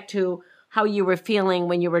respect to how you were feeling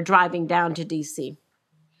when you were driving down to DC?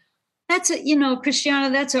 That's Christiana,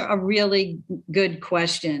 that's a really good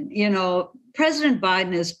question. President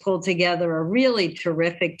Biden has pulled together a really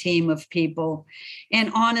terrific team of people.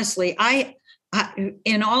 And honestly,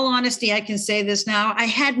 in all honesty, I can say this now, I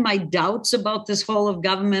had my doubts about this whole of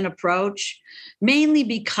government approach, mainly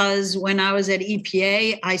because when I was at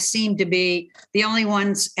EPA, I seemed to be the only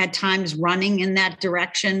ones at times running in that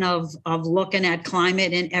direction of looking at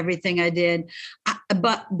climate and everything I did.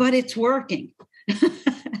 But it's working.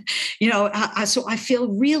 So I feel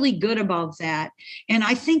really good about that. And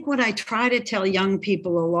I think what I try to tell young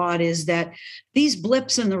people a lot is that these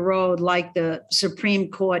blips in the road, like the Supreme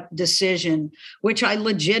Court decision, which I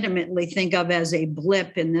legitimately think of as a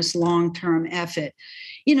blip in this long-term effort,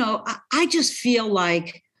 I just feel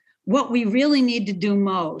like what we really need to do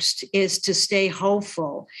most is to stay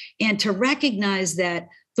hopeful and to recognize that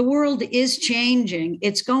the world is changing.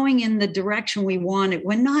 It's going in the direction we want it.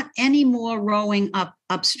 We're not anymore rowing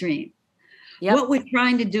upstream. Yep. What we're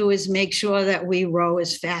trying to do is make sure that we row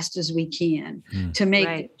as fast as we can to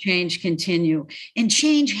make change continue. And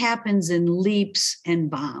change happens in leaps and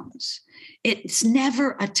bounds. It's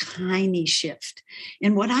never a tiny shift.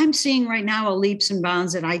 And what I'm seeing right now are leaps and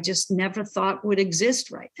bounds that I just never thought would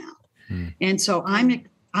exist right now. And so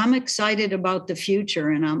I'm excited about the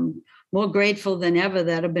future, and I'm more grateful than ever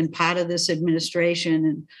that I've been part of this administration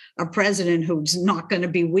and a president who's not going to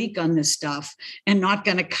be weak on this stuff and not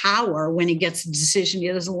going to cower when he gets a decision he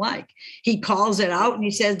doesn't like. He calls it out and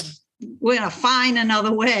he says, we're going to find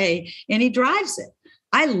another way, and he drives it.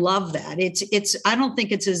 I love that. It's. I don't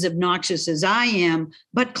think it's as obnoxious as I am,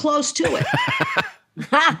 but close to it.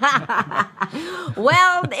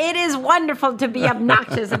 Well, it is wonderful to be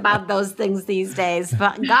obnoxious about those things these days.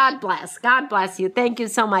 But God bless you. Thank you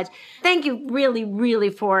so much. Thank you, really, really,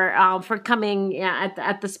 for coming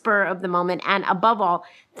at the spur of the moment, and above all,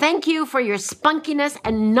 thank you for your spunkiness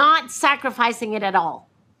and not sacrificing it at all.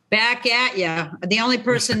 Back at you. The only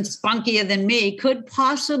person spunkier than me could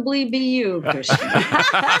possibly be you, Christian.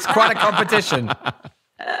 It's quite a competition.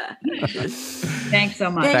 Thanks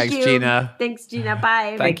so much. Thanks, Gina. Thanks, Gina.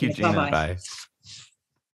 Bye. Thank you, Gina. Bye-bye.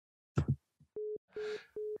 Bye.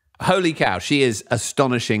 Holy cow, she is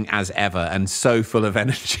astonishing as ever and so full of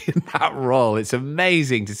energy in that role. It's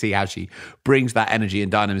amazing to see how she brings that energy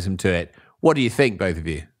and dynamism to it. What do you think, both of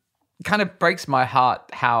you? It kind of breaks my heart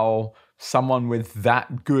how someone with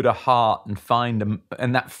that good a heart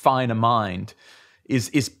and that finer mind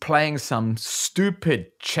is playing some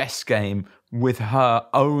stupid chess game with her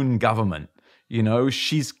own government.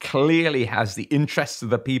 She's clearly has the interests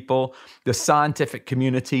of the people, the scientific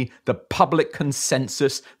community, the public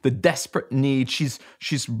consensus, the desperate need. She's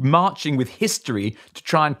marching with history to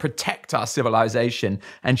try and protect our civilization,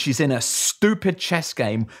 and she's in a stupid chess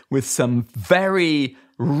game with some very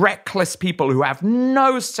reckless people who have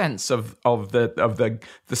no sense of the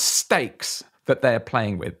stakes that they're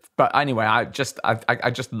playing with. But anyway, I just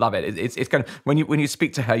love it. It's kind of when you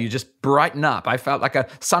speak to her, you just brighten up. I felt like a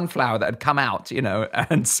sunflower that had come out,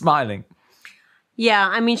 and smiling. Yeah,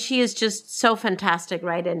 I mean, she is just so fantastic,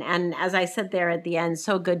 right? And as I said there at the end,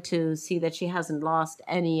 so good to see that she hasn't lost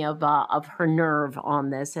any of her nerve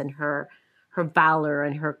on this, and her valor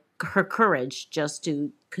and her courage just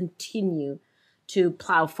to continue to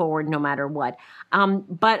plow forward no matter what.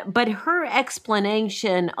 But her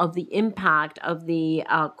explanation of the impact of the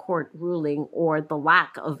court ruling, or the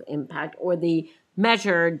lack of impact, or the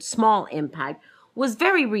measured small impact, was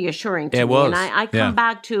very reassuring to me. And I come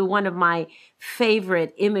back to one of my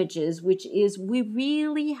favorite images, which is we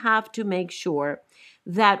really have to make sure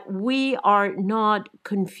that we are not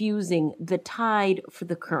confusing the tide for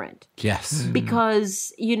the current. Yes.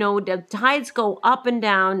 Because, the tides go up and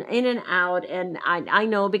down, in and out, and I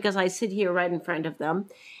know because I sit here right in front of them.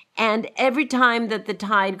 And every time that the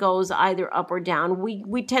tide goes either up or down,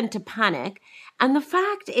 we tend to panic. And the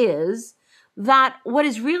fact is that what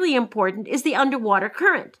is really important is the underwater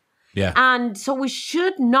current. Yeah. And so we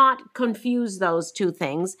should not confuse those two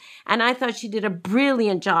things. And I thought she did a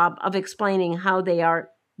brilliant job of explaining how they are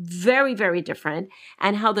very, very different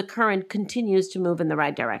and how the current continues to move in the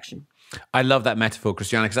right direction. I love that metaphor,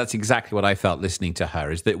 Christiana, because that's exactly what I felt listening to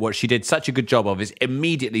her, is that what she did such a good job of is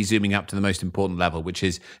immediately zooming up to the most important level, which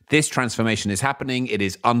is this transformation is happening. It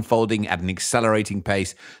is unfolding at an accelerating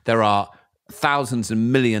pace. There are thousands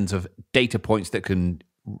and millions of data points that can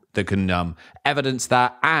evidence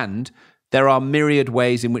that. And there are myriad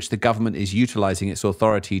ways in which the government is utilizing its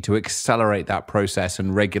authority to accelerate that process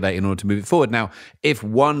and regulate in order to move it forward. Now, if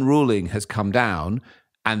one ruling has come down,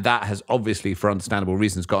 and that has obviously, for understandable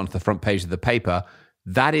reasons, got onto the front page of the paper,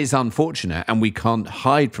 that is unfortunate, and we can't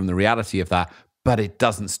hide from the reality of that, but it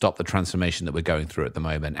doesn't stop the transformation that we're going through at the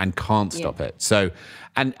moment and can't stop it. So,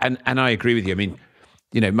 and I agree with you. I mean,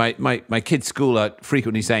 you know, my kids' school are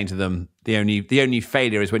frequently saying to them, the only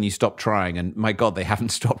failure is when you stop trying. And my God, they haven't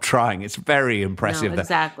stopped trying. It's very impressive. No,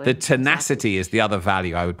 exactly. The tenacity is the other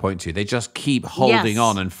value I would point to. They just keep holding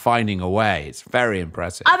on and finding a way. It's very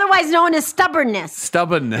impressive. Otherwise known as stubbornness.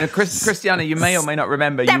 Stubbornness. Now, Christiana, you may or may not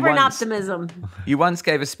remember. Stubborn optimism. You once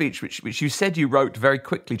gave a speech which you said you wrote very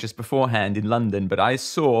quickly just beforehand in London, but I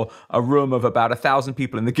saw a room of about 1,000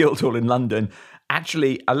 people in the Guildhall in London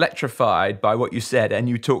actually electrified by what you said, and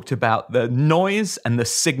you talked about the noise and the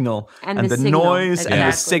signal and the signal. Noise and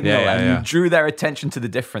the signal, and you drew their attention to the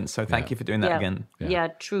difference. So thank you for doing that again. Yeah,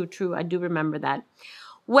 true. I do remember that.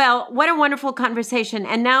 Well, what a wonderful conversation.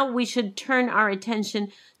 And now we should turn our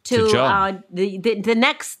attention to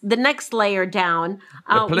the next layer down.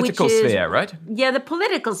 The political sphere, right? Yeah, the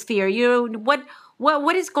political sphere. You know,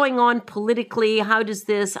 what is going on politically? How does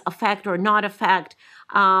this affect or not affect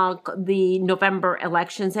the November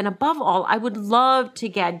elections? And above all, I would love to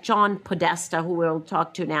get John Podesta, who we'll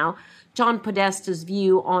talk to now, John Podesta's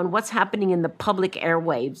view on what's happening in the public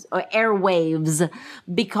airwaves,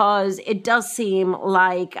 because it does seem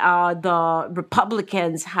like the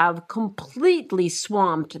Republicans have completely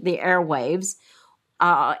swamped the airwaves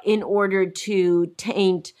in order to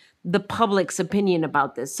taint the public's opinion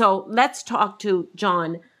about this. So let's talk to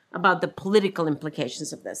John about the political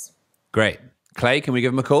implications of this. Great. Clay, can we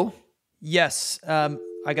give him a call? Yes. I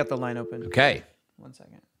got the line open. Okay. 1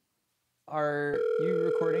 second. Are you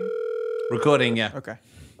recording? Recording, yeah. Okay.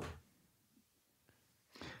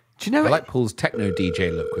 Do you know? I like Paul's techno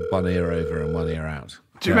DJ look with one ear over and one ear out.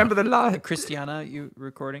 Do you remember the last? Christiana, you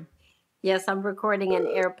recording? Yes, I'm recording in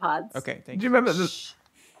AirPods. Okay, thank you. Do you remember the?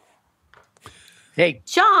 Hey,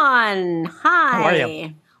 John, hi. How are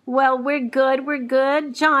you? Well, we're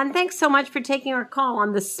good. John, thanks so much for taking our call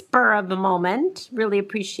on the spur of the moment. Really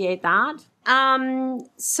appreciate that.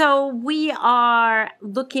 So we are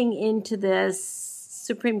looking into this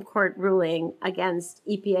Supreme Court ruling against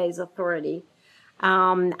EPA's authority.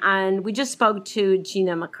 And we just spoke to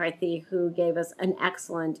Gina McCarthy, who gave us an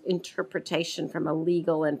excellent interpretation from a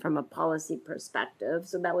legal and from a policy perspective.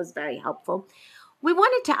 So that was very helpful. We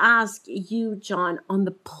wanted to ask you, John, on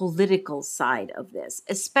the political side of this,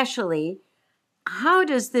 especially how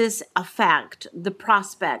does this affect the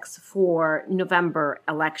prospects for November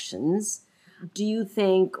elections? Do you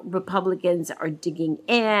think Republicans are digging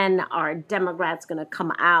in? Are Democrats going to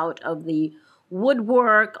come out of the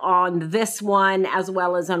woodwork on this one as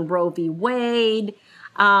well as on Roe v. Wade?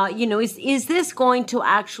 Is this going to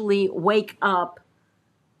actually wake up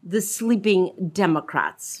the sleeping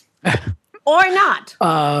Democrats? Or not?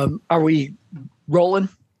 are we rolling?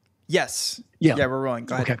 Yes. Yeah. Yeah, we're rolling.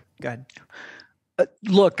 Go ahead. Okay. Go ahead.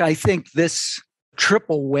 Look, I think this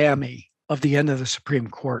triple whammy of the end of the Supreme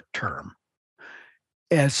Court term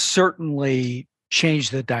has certainly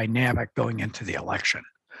changed the dynamic going into the election.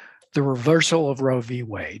 The reversal of Roe v.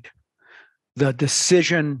 Wade, the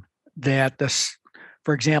decision that,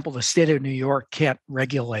 for example, the state of New York can't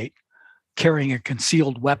regulate carrying a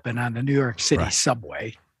concealed weapon on the New York City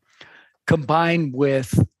subway, combined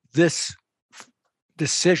with this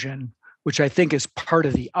decision, which I think is part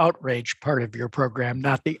of the outrage part of your program,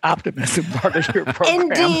 not the optimism part of your program.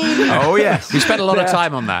 Indeed. Oh, yes. We spent a lot of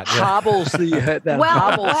time on that. Yeah. Hobbles the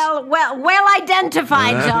well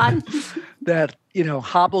identified, John. That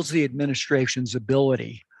hobbles the administration's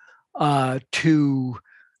ability to,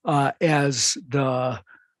 as the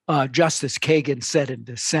Justice Kagan said in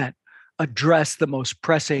dissent, address the most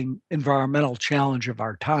pressing environmental challenge of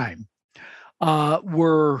our time.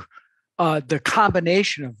 The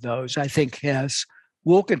combination of those, I think, has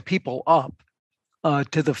woken people up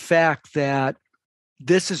to the fact that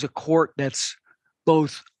this is a court that's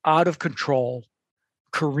both out of control,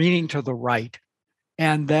 careening to the right,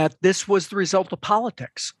 and that this was the result of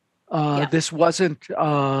politics. This wasn't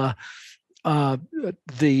a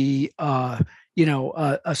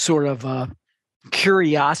sort of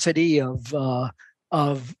curiosity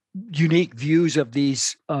of unique views of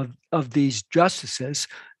these justices.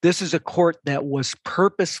 This is a court that was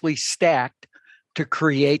purposely stacked to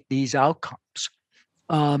create these outcomes.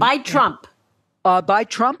 By Trump. By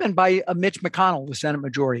Trump and by Mitch McConnell, the Senate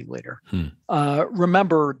Majority Leader.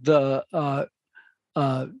 Remember the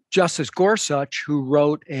Justice Gorsuch, who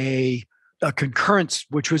wrote a concurrence,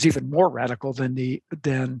 which was even more radical than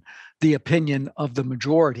the opinion of the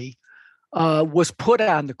majority, was put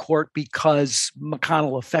on the court because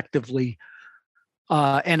McConnell effectively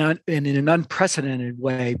and in an unprecedented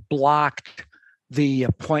way blocked the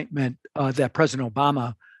appointment that President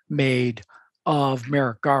Obama made of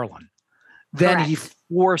Merrick Garland. Then Correct. he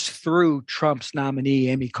forced through Trump's nominee,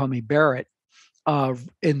 Amy Coney Barrett,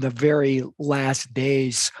 in the very last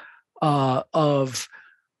days of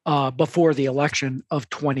before the election of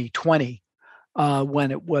 2020,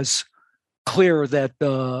 when it was clear that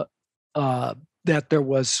that there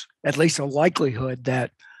was at least a likelihood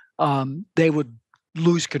that they would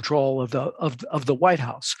lose control of the White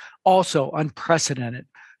House. Also unprecedented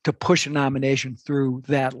to push a nomination through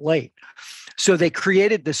that late. So they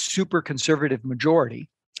created this super conservative majority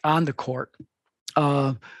on the court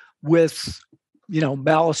with,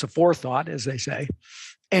 malice aforethought, as they say.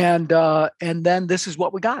 And then this is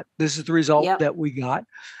what we got. This is the result that we got.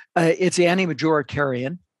 It's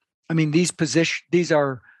anti-majoritarian. I mean, these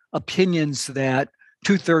are opinions that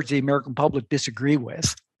 2/3 of the American public disagree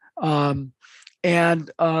with.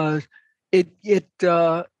 It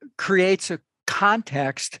creates a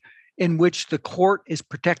context in which the court is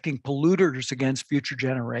protecting polluters against future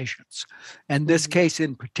generations. And this case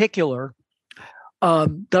in particular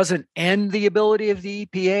doesn't end the ability of the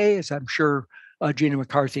EPA, as I'm sure Gina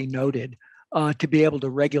McCarthy noted, to be able to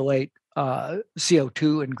regulate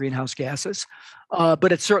CO2 and greenhouse gases.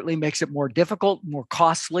 But it certainly makes it more difficult, more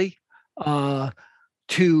costly to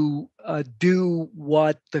do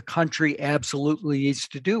what the country absolutely needs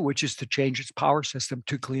to do, which is to change its power system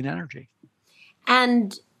to clean energy.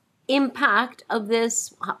 And impact of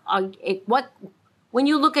this, when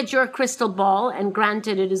you look at your crystal ball, and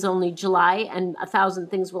granted it is only July and 1,000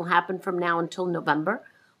 things will happen from now until November,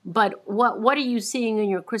 but what are you seeing in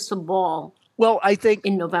your crystal ball? Well, I think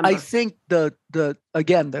in November, I think the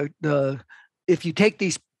if you take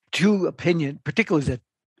these two opinions, particularly the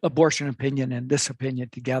abortion opinion and this opinion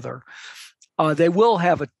together, they will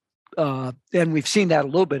have and we've seen that a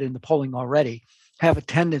little bit in the polling already, have a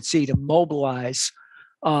tendency to mobilize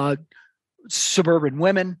suburban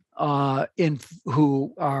women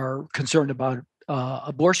who are concerned about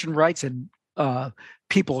abortion rights, and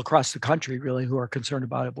people across the country really who are concerned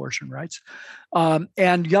about abortion rights,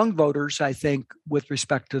 and young voters, I think, with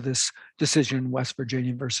respect to this decision in West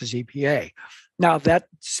Virginia versus EPA. Now, that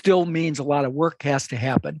still means a lot of work has to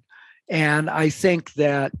happen. And I think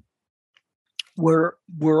that we're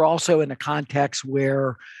also in a context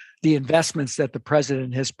where the investments that the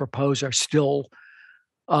president has proposed are still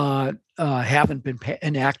haven't been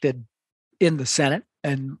enacted in the Senate.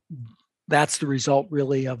 And that's the result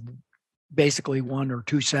really of basically one or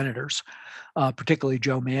two senators, particularly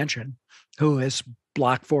Joe Manchin, who has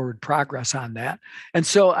blocked forward progress on that. And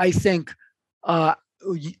so I think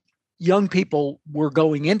young people were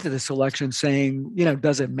going into this election saying,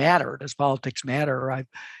 does it matter? Does politics matter?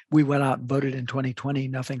 We went out and voted in 2020.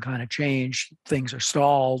 Nothing kind of changed. Things are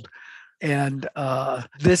stalled. And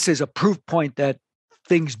this is a proof point that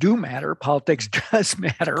things do matter. Politics does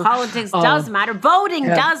matter. Politics does matter. Voting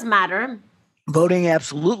does matter. Voting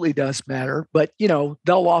absolutely does matter. But, they'll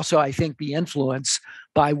also, I think, be influenced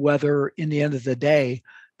by whether, in the end of the day,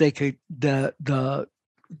 the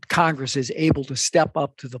Congress is able to step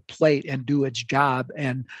up to the plate and do its job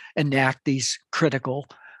and enact these critical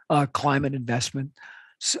climate investments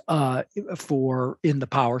in the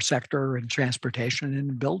power sector and transportation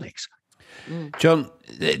and buildings. John,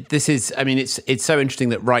 this is, it's so interesting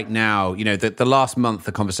that right now, the last month,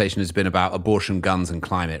 the conversation has been about abortion, guns, and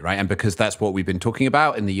climate, right? And because that's what we've been talking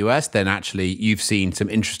about in the US, then actually you've seen some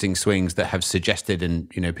interesting swings that have suggested, and,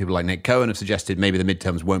 people like Nick Cohen have suggested maybe the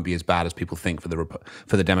midterms won't be as bad as people think for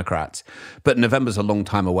the Democrats. But November's a long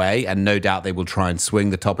time away, and no doubt they will try and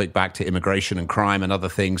swing the topic back to immigration and crime and other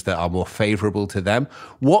things that are more favorable to them.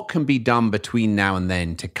 What can be done between now and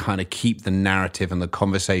then to kind of keep the narrative and the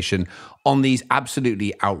conversation on these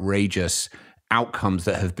absolutely outrageous outcomes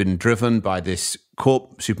that have been driven by this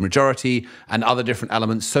court supermajority and other different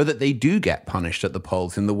elements, so that they do get punished at the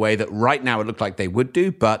polls in the way that right now it looked like they would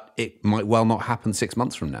do, but it might well not happen 6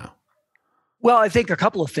 months from now? Well, I think a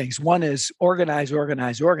couple of things. One is organize,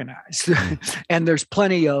 and there's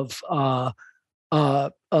plenty of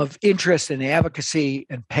interest and advocacy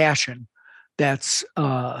and passion that's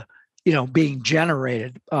being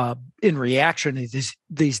generated in reaction to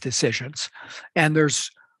these decisions. And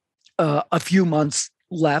there's a few months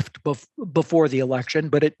left before the election,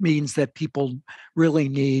 but it means that people really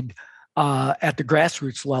need at the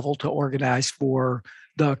grassroots level to organize for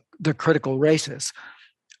the critical races.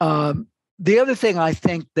 The other thing I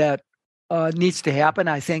think that needs to happen,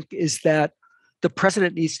 I think, is that the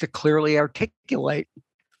president needs to clearly articulate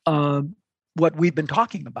what we've been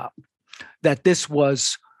talking about, that this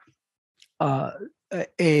was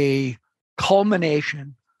a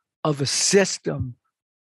culmination of a system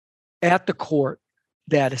at the court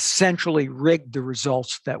that essentially rigged the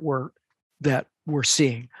results that we're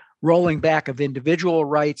seeing. Rolling back of individual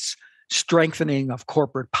rights, strengthening of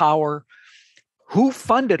corporate power. Who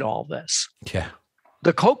funded all this? Yeah.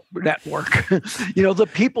 The Koch network, the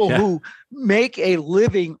people who make a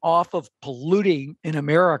living off of polluting in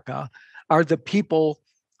America are the people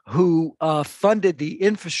who funded the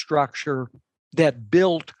infrastructure that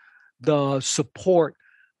built the support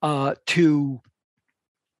to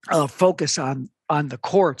focus on the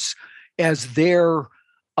courts as their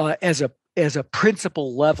as a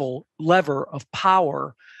principal lever of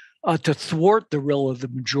power to thwart the will of the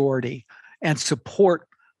majority and support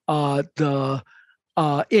the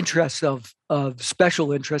interests of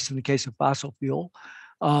special interests in the case of fossil fuel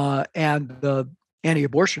and the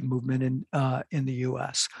anti-abortion movement in the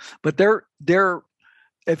U.S. But they're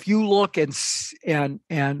if you look at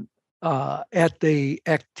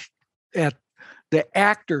the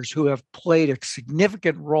actors who have played a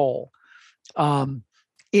significant role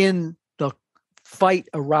in the fight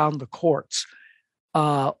around the courts,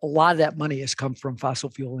 a lot of that money has come from fossil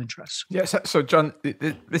fuel interests. Yeah. So John,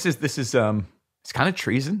 this is it's kind of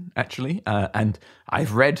treason, actually. And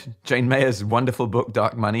I've read Jane Mayer's wonderful book,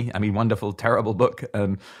 Dark Money. I mean, wonderful, terrible book.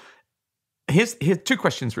 Here's two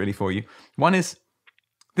questions really for you. One is,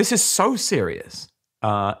 this is so serious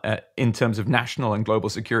in terms of national and global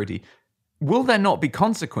security. Will there not be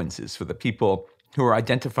consequences for the people who are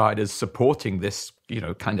identified as supporting this,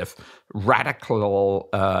 kind of radical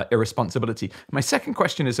irresponsibility? My second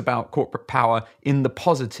question is about corporate power in the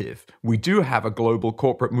positive. We do have a global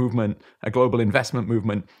corporate movement, a global investment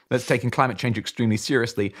movement that's taking climate change extremely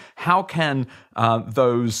seriously. How can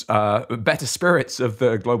those better spirits of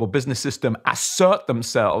the global business system assert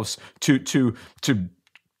themselves to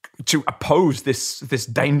oppose this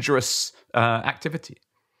dangerous activity?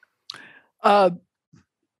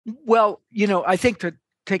 Well, I think to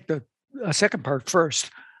take the second part first,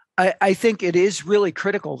 I think it is really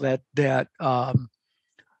critical that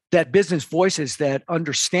business voices that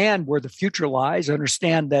understand where the future lies,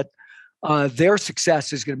 understand that their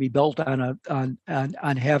success is going to be built on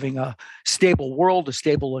having a stable world, a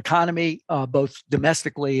stable economy, both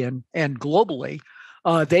domestically and globally.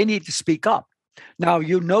 They need to speak up. Now,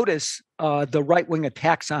 you notice the right-wing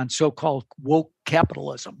attacks on so-called woke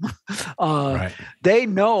capitalism. Right. They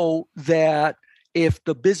know that if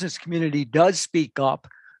the business community does speak up,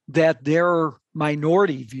 that their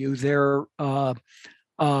minority view, their the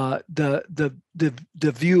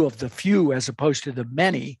view of the few as opposed to the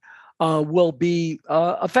many, will be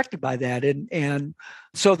affected by that, and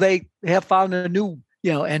so they have found a new,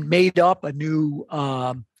 and made up a new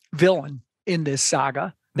villain in this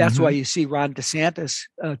saga. That's why you see Ron DeSantis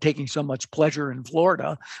taking so much pleasure in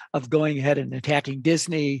Florida of going ahead and attacking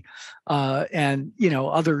Disney and,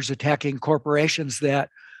 others attacking corporations that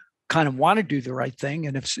kind of want to do the right thing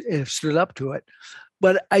and have stood up to it.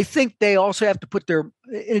 But I think they also have to put in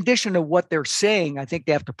addition to what they're saying, I think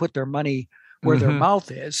they have to put their money where their mouth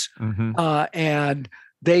is. And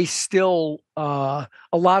they still, a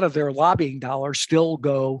lot of their lobbying dollars still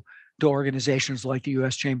go to organizations like the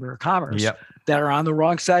U.S. Chamber of Commerce that are on the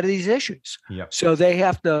wrong side of these issues. So they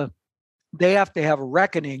have to have a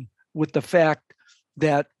reckoning with the fact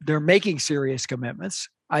that they're making serious commitments.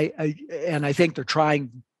 And I think they're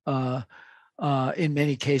trying in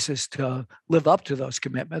many cases to live up to those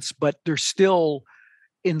commitments, but they're still,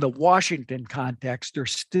 in the Washington context, they're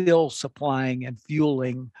still supplying and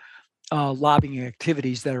fueling lobbying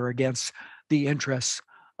activities that are against the interests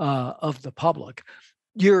of the public.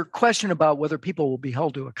 Your question about whether people will be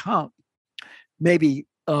held to account maybe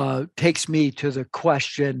takes me to the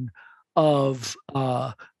question of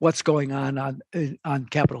what's going on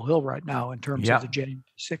Capitol Hill right now in terms of the January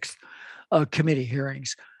 6th committee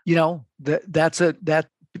hearings. That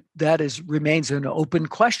remains an open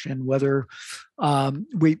question whether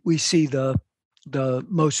we see the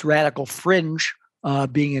most radical fringe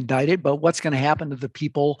being indicted, but what's going to happen to the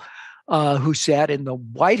people who sat in the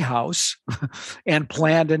White House and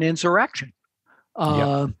planned an insurrection?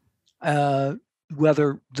 Whether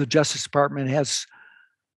the Justice Department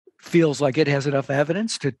feels like it has enough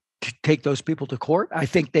evidence to take those people to court. I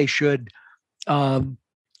think they should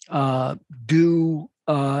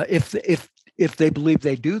if they believe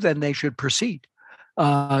they do, then they should proceed.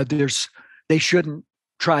 They shouldn't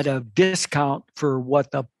try to discount for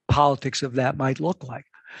what the politics of that might look like.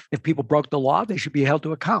 If people broke the law, they should be held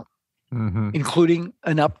to account, including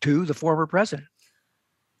and up to the former president.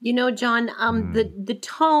 You know, John, the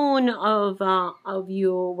tone of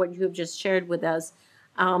what you have just shared with us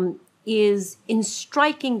is in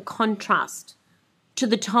striking contrast to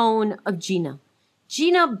the tone of Gina.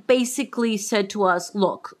 Gina basically said to us,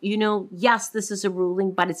 look, yes, this is a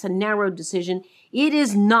ruling, but it's a narrow decision. It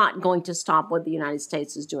is not going to stop what the United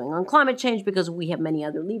States is doing on climate change because we have many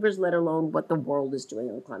other levers, let alone what the world is doing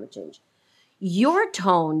on climate change. Your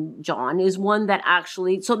tone, John, is one that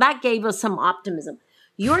actually, so that gave us some optimism.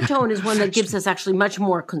 Your tone is one that gives us actually much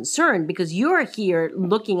more concern because you're here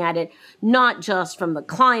looking at it not just from the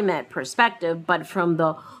climate perspective, but from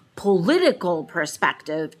the political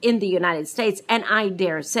perspective in the United States, and I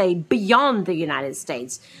dare say beyond the United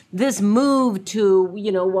States. This move to,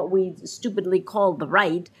 what we stupidly call the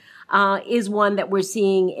right is one that we're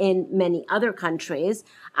seeing in many other countries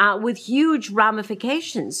with huge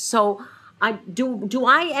ramifications. So do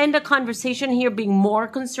I end a conversation here being more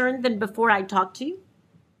concerned than before I talked to you?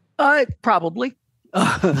 Probably.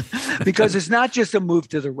 Because it's not just a move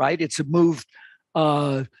to the right, it's a move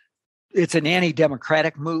it's an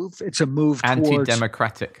anti-democratic move. It's a move towards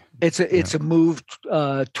anti-democratic. It's a move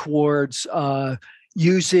towards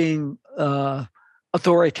using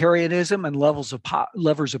authoritarianism and levers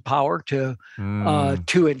of power to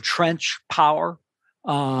entrench power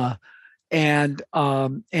and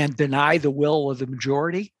deny the will of the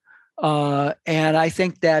majority. And I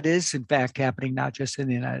think that is in fact happening not just in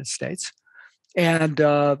the United States. And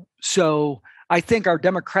so I think our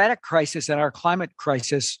democratic crisis and our climate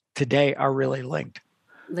crisis today are really linked.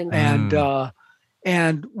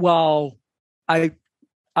 And while I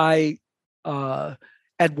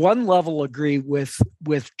at one level agree with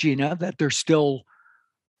Gina that there's still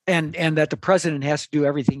and that the president has to do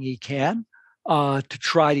everything he can to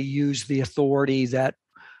try to use the authority that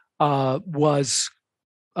was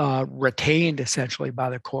retained essentially by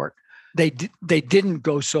the court. They didn't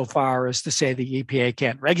go so far as to say the EPA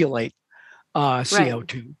can't regulate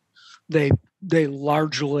CO2. Right. They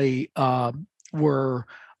largely were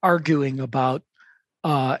arguing about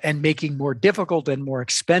and making more difficult and more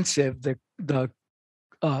expensive the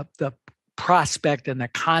prospect and the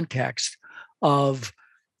context of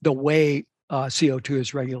the way CO2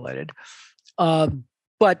 is regulated.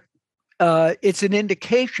 But it's an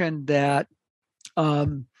indication that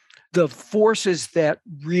the forces that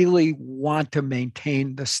really want to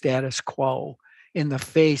maintain the status quo in the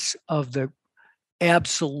face of the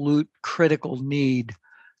absolute critical need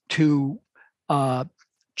to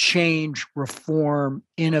change, reform,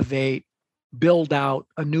 innovate, build out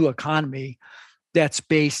a new economy that's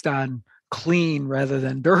based on clean rather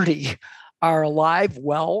than dirty are alive,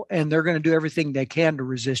 well, and they're going to do everything they can to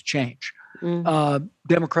resist change.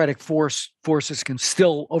 Democratic forces can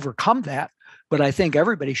still overcome that, but I think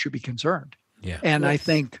everybody should be concerned. Yeah. And I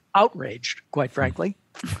think outraged, quite frankly.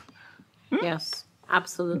 Yes,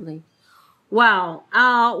 absolutely. Wow.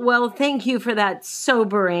 Well, thank you for that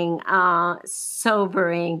sobering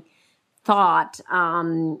thought,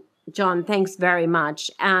 John. Thanks very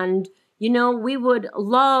much. And, we would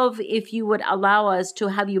love if you would allow us to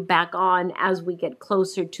have you back on as we get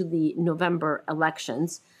closer to the November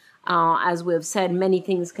elections. As we've said, many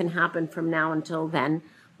things can happen from now until then,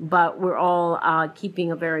 but we're all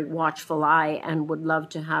keeping a very watchful eye and would love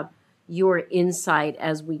to have your insight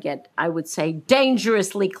as we get, I would say,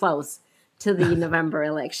 dangerously close to the November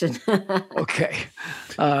election. Okay.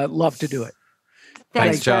 Love to do it.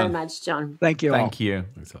 Thanks very much, John. Thank you all. Thank you.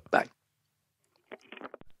 Bye.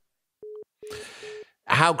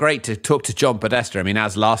 How great to talk to John Podesta. I mean,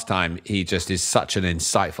 as last time, he just is such an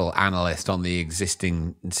insightful analyst on the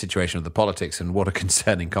existing situation of the politics, and what a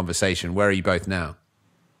concerning conversation. Where are you both now?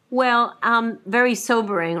 Well, very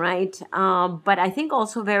sobering, right? But I think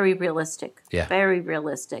also very realistic. Yeah. Very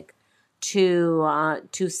realistic to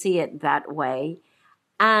see it that way.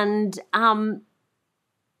 And,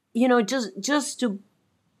 just to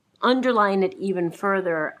underline it even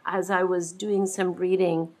further, as I was doing some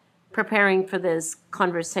reading, preparing for this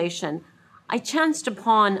conversation, I chanced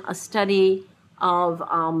upon a study of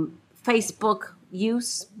Facebook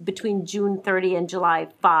use between June 30 and July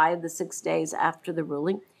 5, the 6 days after the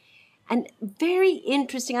ruling. And very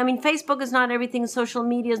interesting. I mean, Facebook is not everything. Social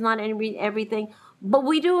media is not everything. But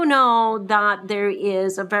we do know that there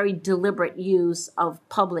is a very deliberate use of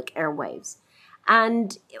public airwaves.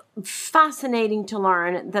 And fascinating to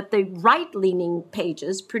learn that the right-leaning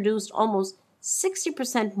pages produced almost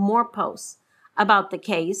 60% more posts about the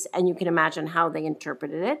case. And you can imagine how they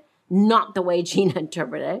interpreted it. Not the way Gina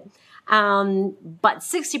interpreted it. But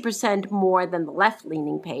 60% more than the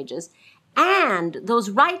left-leaning pages. And those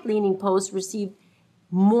right-leaning posts received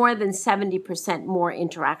more than 70% more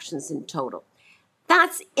interactions in total.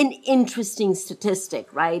 That's an interesting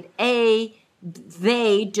statistic, right?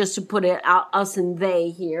 They, just to put it out, us and they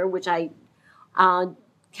here, which I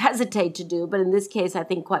hesitate to do, but in this case, I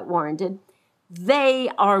think quite warranted. They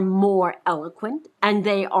are more eloquent and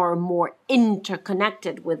they are more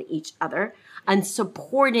interconnected with each other and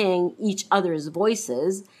supporting each other's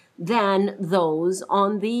voices than those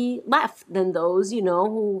on the left, than those,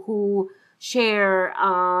 who share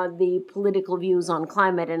the political views on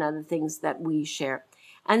climate and other things that we share.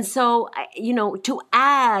 And so, to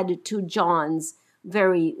add to John's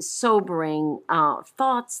very sobering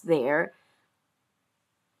thoughts there,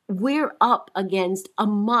 we're up against a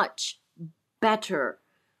much better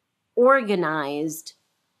organized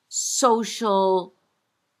social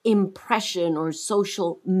impression or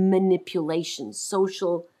social manipulation,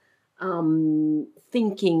 social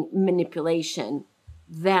thinking manipulation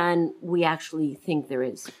than we actually think there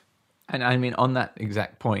is. And I mean, on that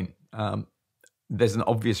exact point, there's an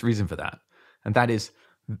obvious reason for that. And that is,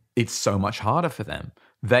 it's so much harder for them.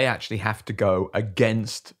 They actually have to go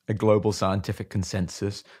against a global scientific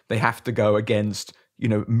consensus. They have to go against,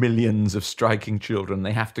 millions of striking children.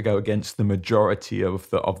 They have to go against the majority of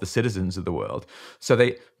the citizens of the world. So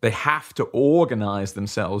they have to organize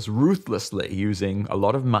themselves ruthlessly using a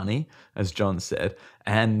lot of money, as John said,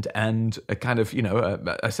 and a kind of,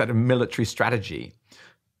 a set of military strategy.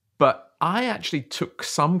 But I actually took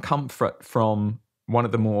some comfort from one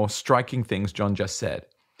of the more striking things John just said,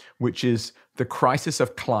 which is the crisis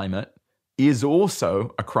of climate is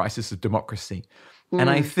also a crisis of democracy. And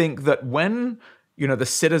I think that when, the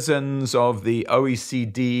citizens of the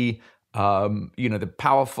OECD, the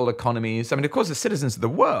powerful economies, I mean, of course, the citizens of the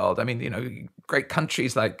world, I mean, great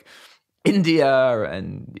countries like India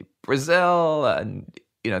and Brazil, and,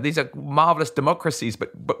 these are marvelous democracies.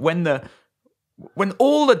 But when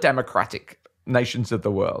all the democratic nations of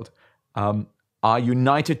the world are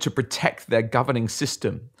united to protect their governing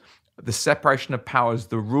system, the separation of powers,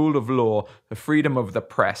 the rule of law, the freedom of the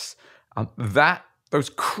press, those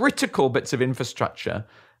critical bits of infrastructure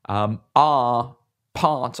are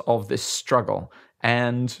part of this struggle.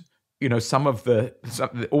 And, some of the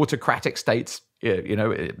autocratic states,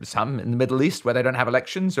 some in the Middle East where they don't have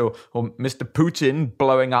elections, or Mr. Putin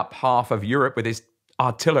blowing up half of Europe with his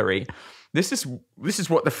artillery. This is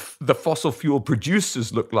what the fossil fuel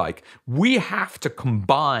producers look like. We have to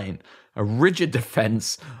combine a rigid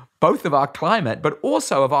defense, both of our climate, but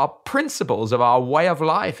also of our principles, of our way of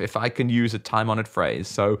life, if I can use a time-honored phrase.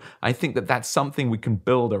 So I think that that's something we can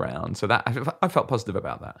build around. So that I felt positive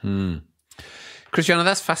about that. Christiana,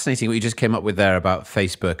 that's fascinating what you just came up with there about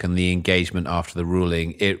Facebook and the engagement after the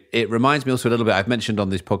ruling. It reminds me also a little bit, I've mentioned on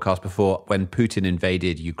this podcast before, when Putin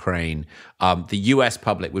invaded Ukraine, the US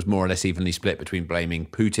public was more or less evenly split between blaming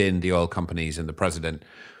Putin, the oil companies, and the president.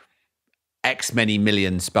 X many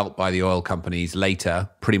millions spelt by the oil companies later,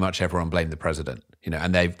 pretty much everyone blamed the president,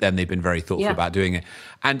 and they've been very thoughtful about doing it.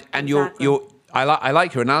 And Exactly. I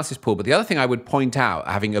like your analysis, Paul, but the other thing I would point out,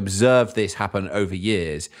 having observed this happen over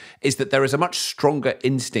years, is that there is a much stronger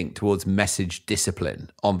instinct towards message discipline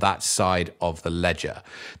on that side of the ledger.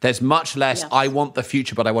 There's much less, I want the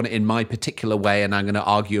future, but I want it in my particular way, and I'm going to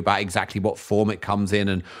argue about exactly what form it comes in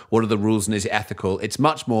and what are the rules and is it ethical. It's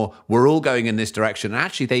much more, we're all going in this direction. And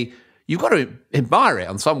actually, you've got to admire it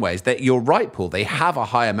on some ways. That you're right, Paul. They have a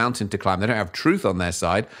higher mountain to climb. They don't have truth on their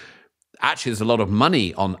side. Actually, there's a lot of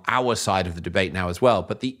money on our side of the debate now as well.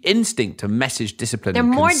 But the instinct to message discipline and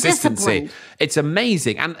more consistency, disciplined. it's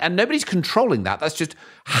amazing. And nobody's controlling that. That's just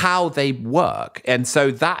how they work. And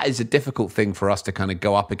so that is a difficult thing for us to kind of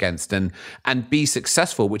go up against and be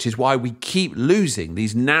successful, which is why we keep losing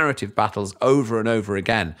these narrative battles over and over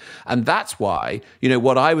again. And that's why,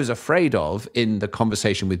 what I was afraid of in the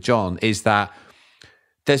conversation with John is that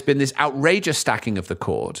there's been this outrageous stacking of the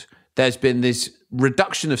court. There's been this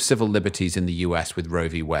reduction of civil liberties in the US with Roe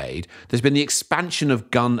v. Wade. There's been the expansion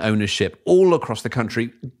of gun ownership all across the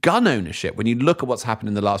country. Gun ownership, when you look at what's happened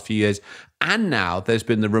in the last few years, and now there's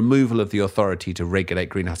been the removal of the authority to regulate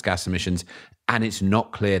greenhouse gas emissions And it's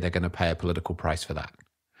not clear they're going to pay a political price for that,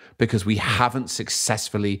 because we haven't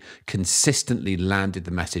successfully, consistently landed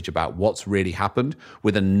the message about what's really happened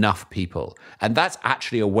with enough people. And that's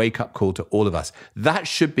actually a wake-up call to all of us. That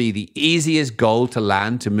should be the easiest goal to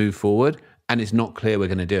land to move forward, and it's not clear we're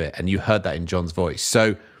going to do it. And you heard that in John's voice.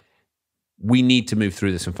 So we need to move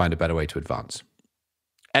through this and find a better way to advance.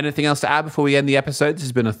 Anything else to add before we end the episode? This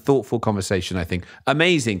has been a thoughtful conversation, I think.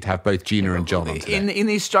 Amazing to have both Gina and John on today. In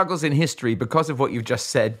these struggles in history, because of what you've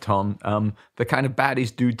just said, Tom, the kind of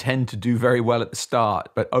baddies do tend to do very well at the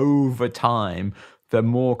start, but over time, the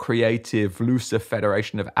more creative, looser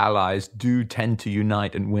federation of allies do tend to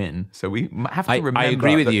unite and win. So we have to remember I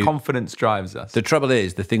agree with that you. Confidence drives us. The trouble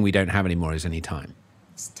is, the thing we don't have anymore is any time.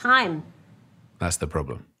 It's time. That's the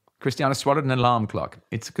problem. Christiana swallowed an alarm clock.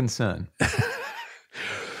 It's a concern.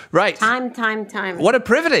 Right. Time. What a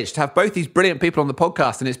privilege to have both these brilliant people on the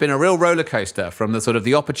podcast. And it's been a real roller coaster, from the sort of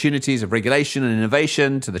the opportunities of regulation and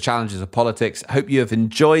innovation to the challenges of politics. I hope you have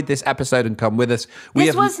enjoyed this episode and come with us.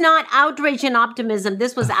 This was not outrage and optimism.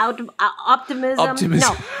 This was optimism.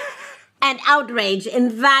 No. And outrage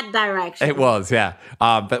in that direction. It was, yeah.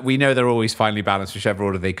 But we know they're always finely balanced, whichever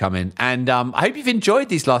order they come in. And I hope you've enjoyed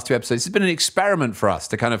these last two episodes. It's been an experiment for us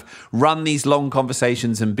to kind of run these long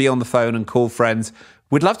conversations and be on the phone and call friends.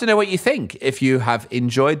 We'd love to know what you think. If you have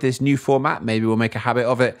enjoyed this new format, maybe we'll make a habit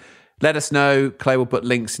of it. Let us know. Clay will put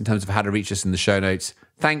links in terms of how to reach us in the show notes.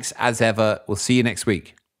 Thanks as ever. We'll see you next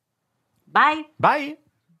week. Bye. Bye.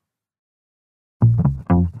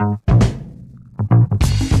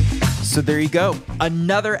 So there you go.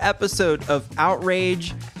 Another episode of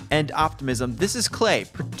Outrage and Optimism. This is Clay,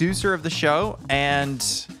 producer of the show, and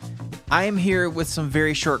I am here with some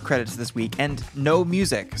very short credits this week and no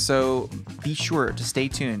music. So be sure to stay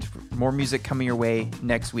tuned for more music coming your way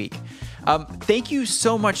next week. Thank you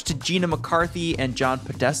so much to Gina McCarthy and John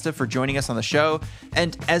Podesta for joining us on the show.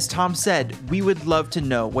 And as Tom said, we would love to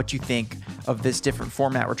know what you think of this different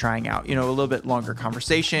format we're trying out. You know, a little bit longer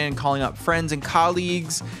conversation, calling up friends and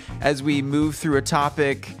colleagues as we move through a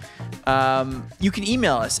topic. You can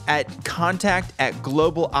email us at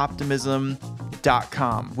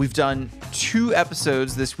contact@globaloptimism.com. We've done 2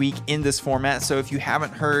 episodes this week in this format. So if you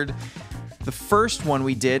haven't heard the first one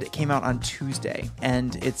we did, it came out on Tuesday,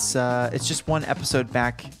 and it's just one episode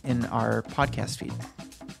back in our podcast feed.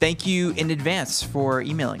 Thank you in advance for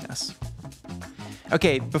emailing us.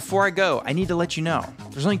 Okay, before I go, I need to let you know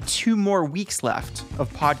there's only 2 more weeks left of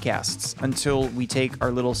podcasts until we take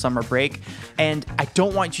our little summer break, and I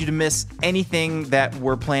don't want you to miss anything that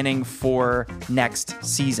we're planning for next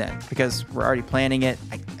season, because we're already planning it.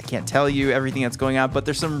 I can't tell you everything that's going on, but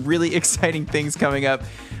there's some really exciting things coming up.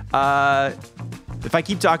 If I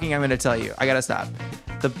keep talking, I'm going to tell you. I got to stop.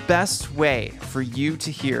 The best way for you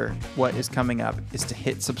to hear what is coming up is to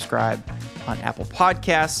hit subscribe on Apple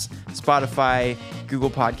Podcasts, Spotify,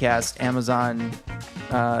 Google Podcasts, Amazon,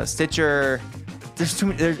 Stitcher. There's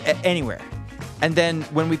anywhere. And then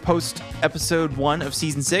when we post episode 1 of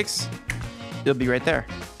season 6, it'll be right there.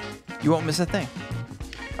 You won't miss a thing.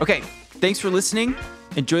 Okay, thanks for listening.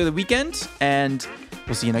 Enjoy the weekend, and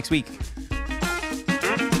we'll see you next week.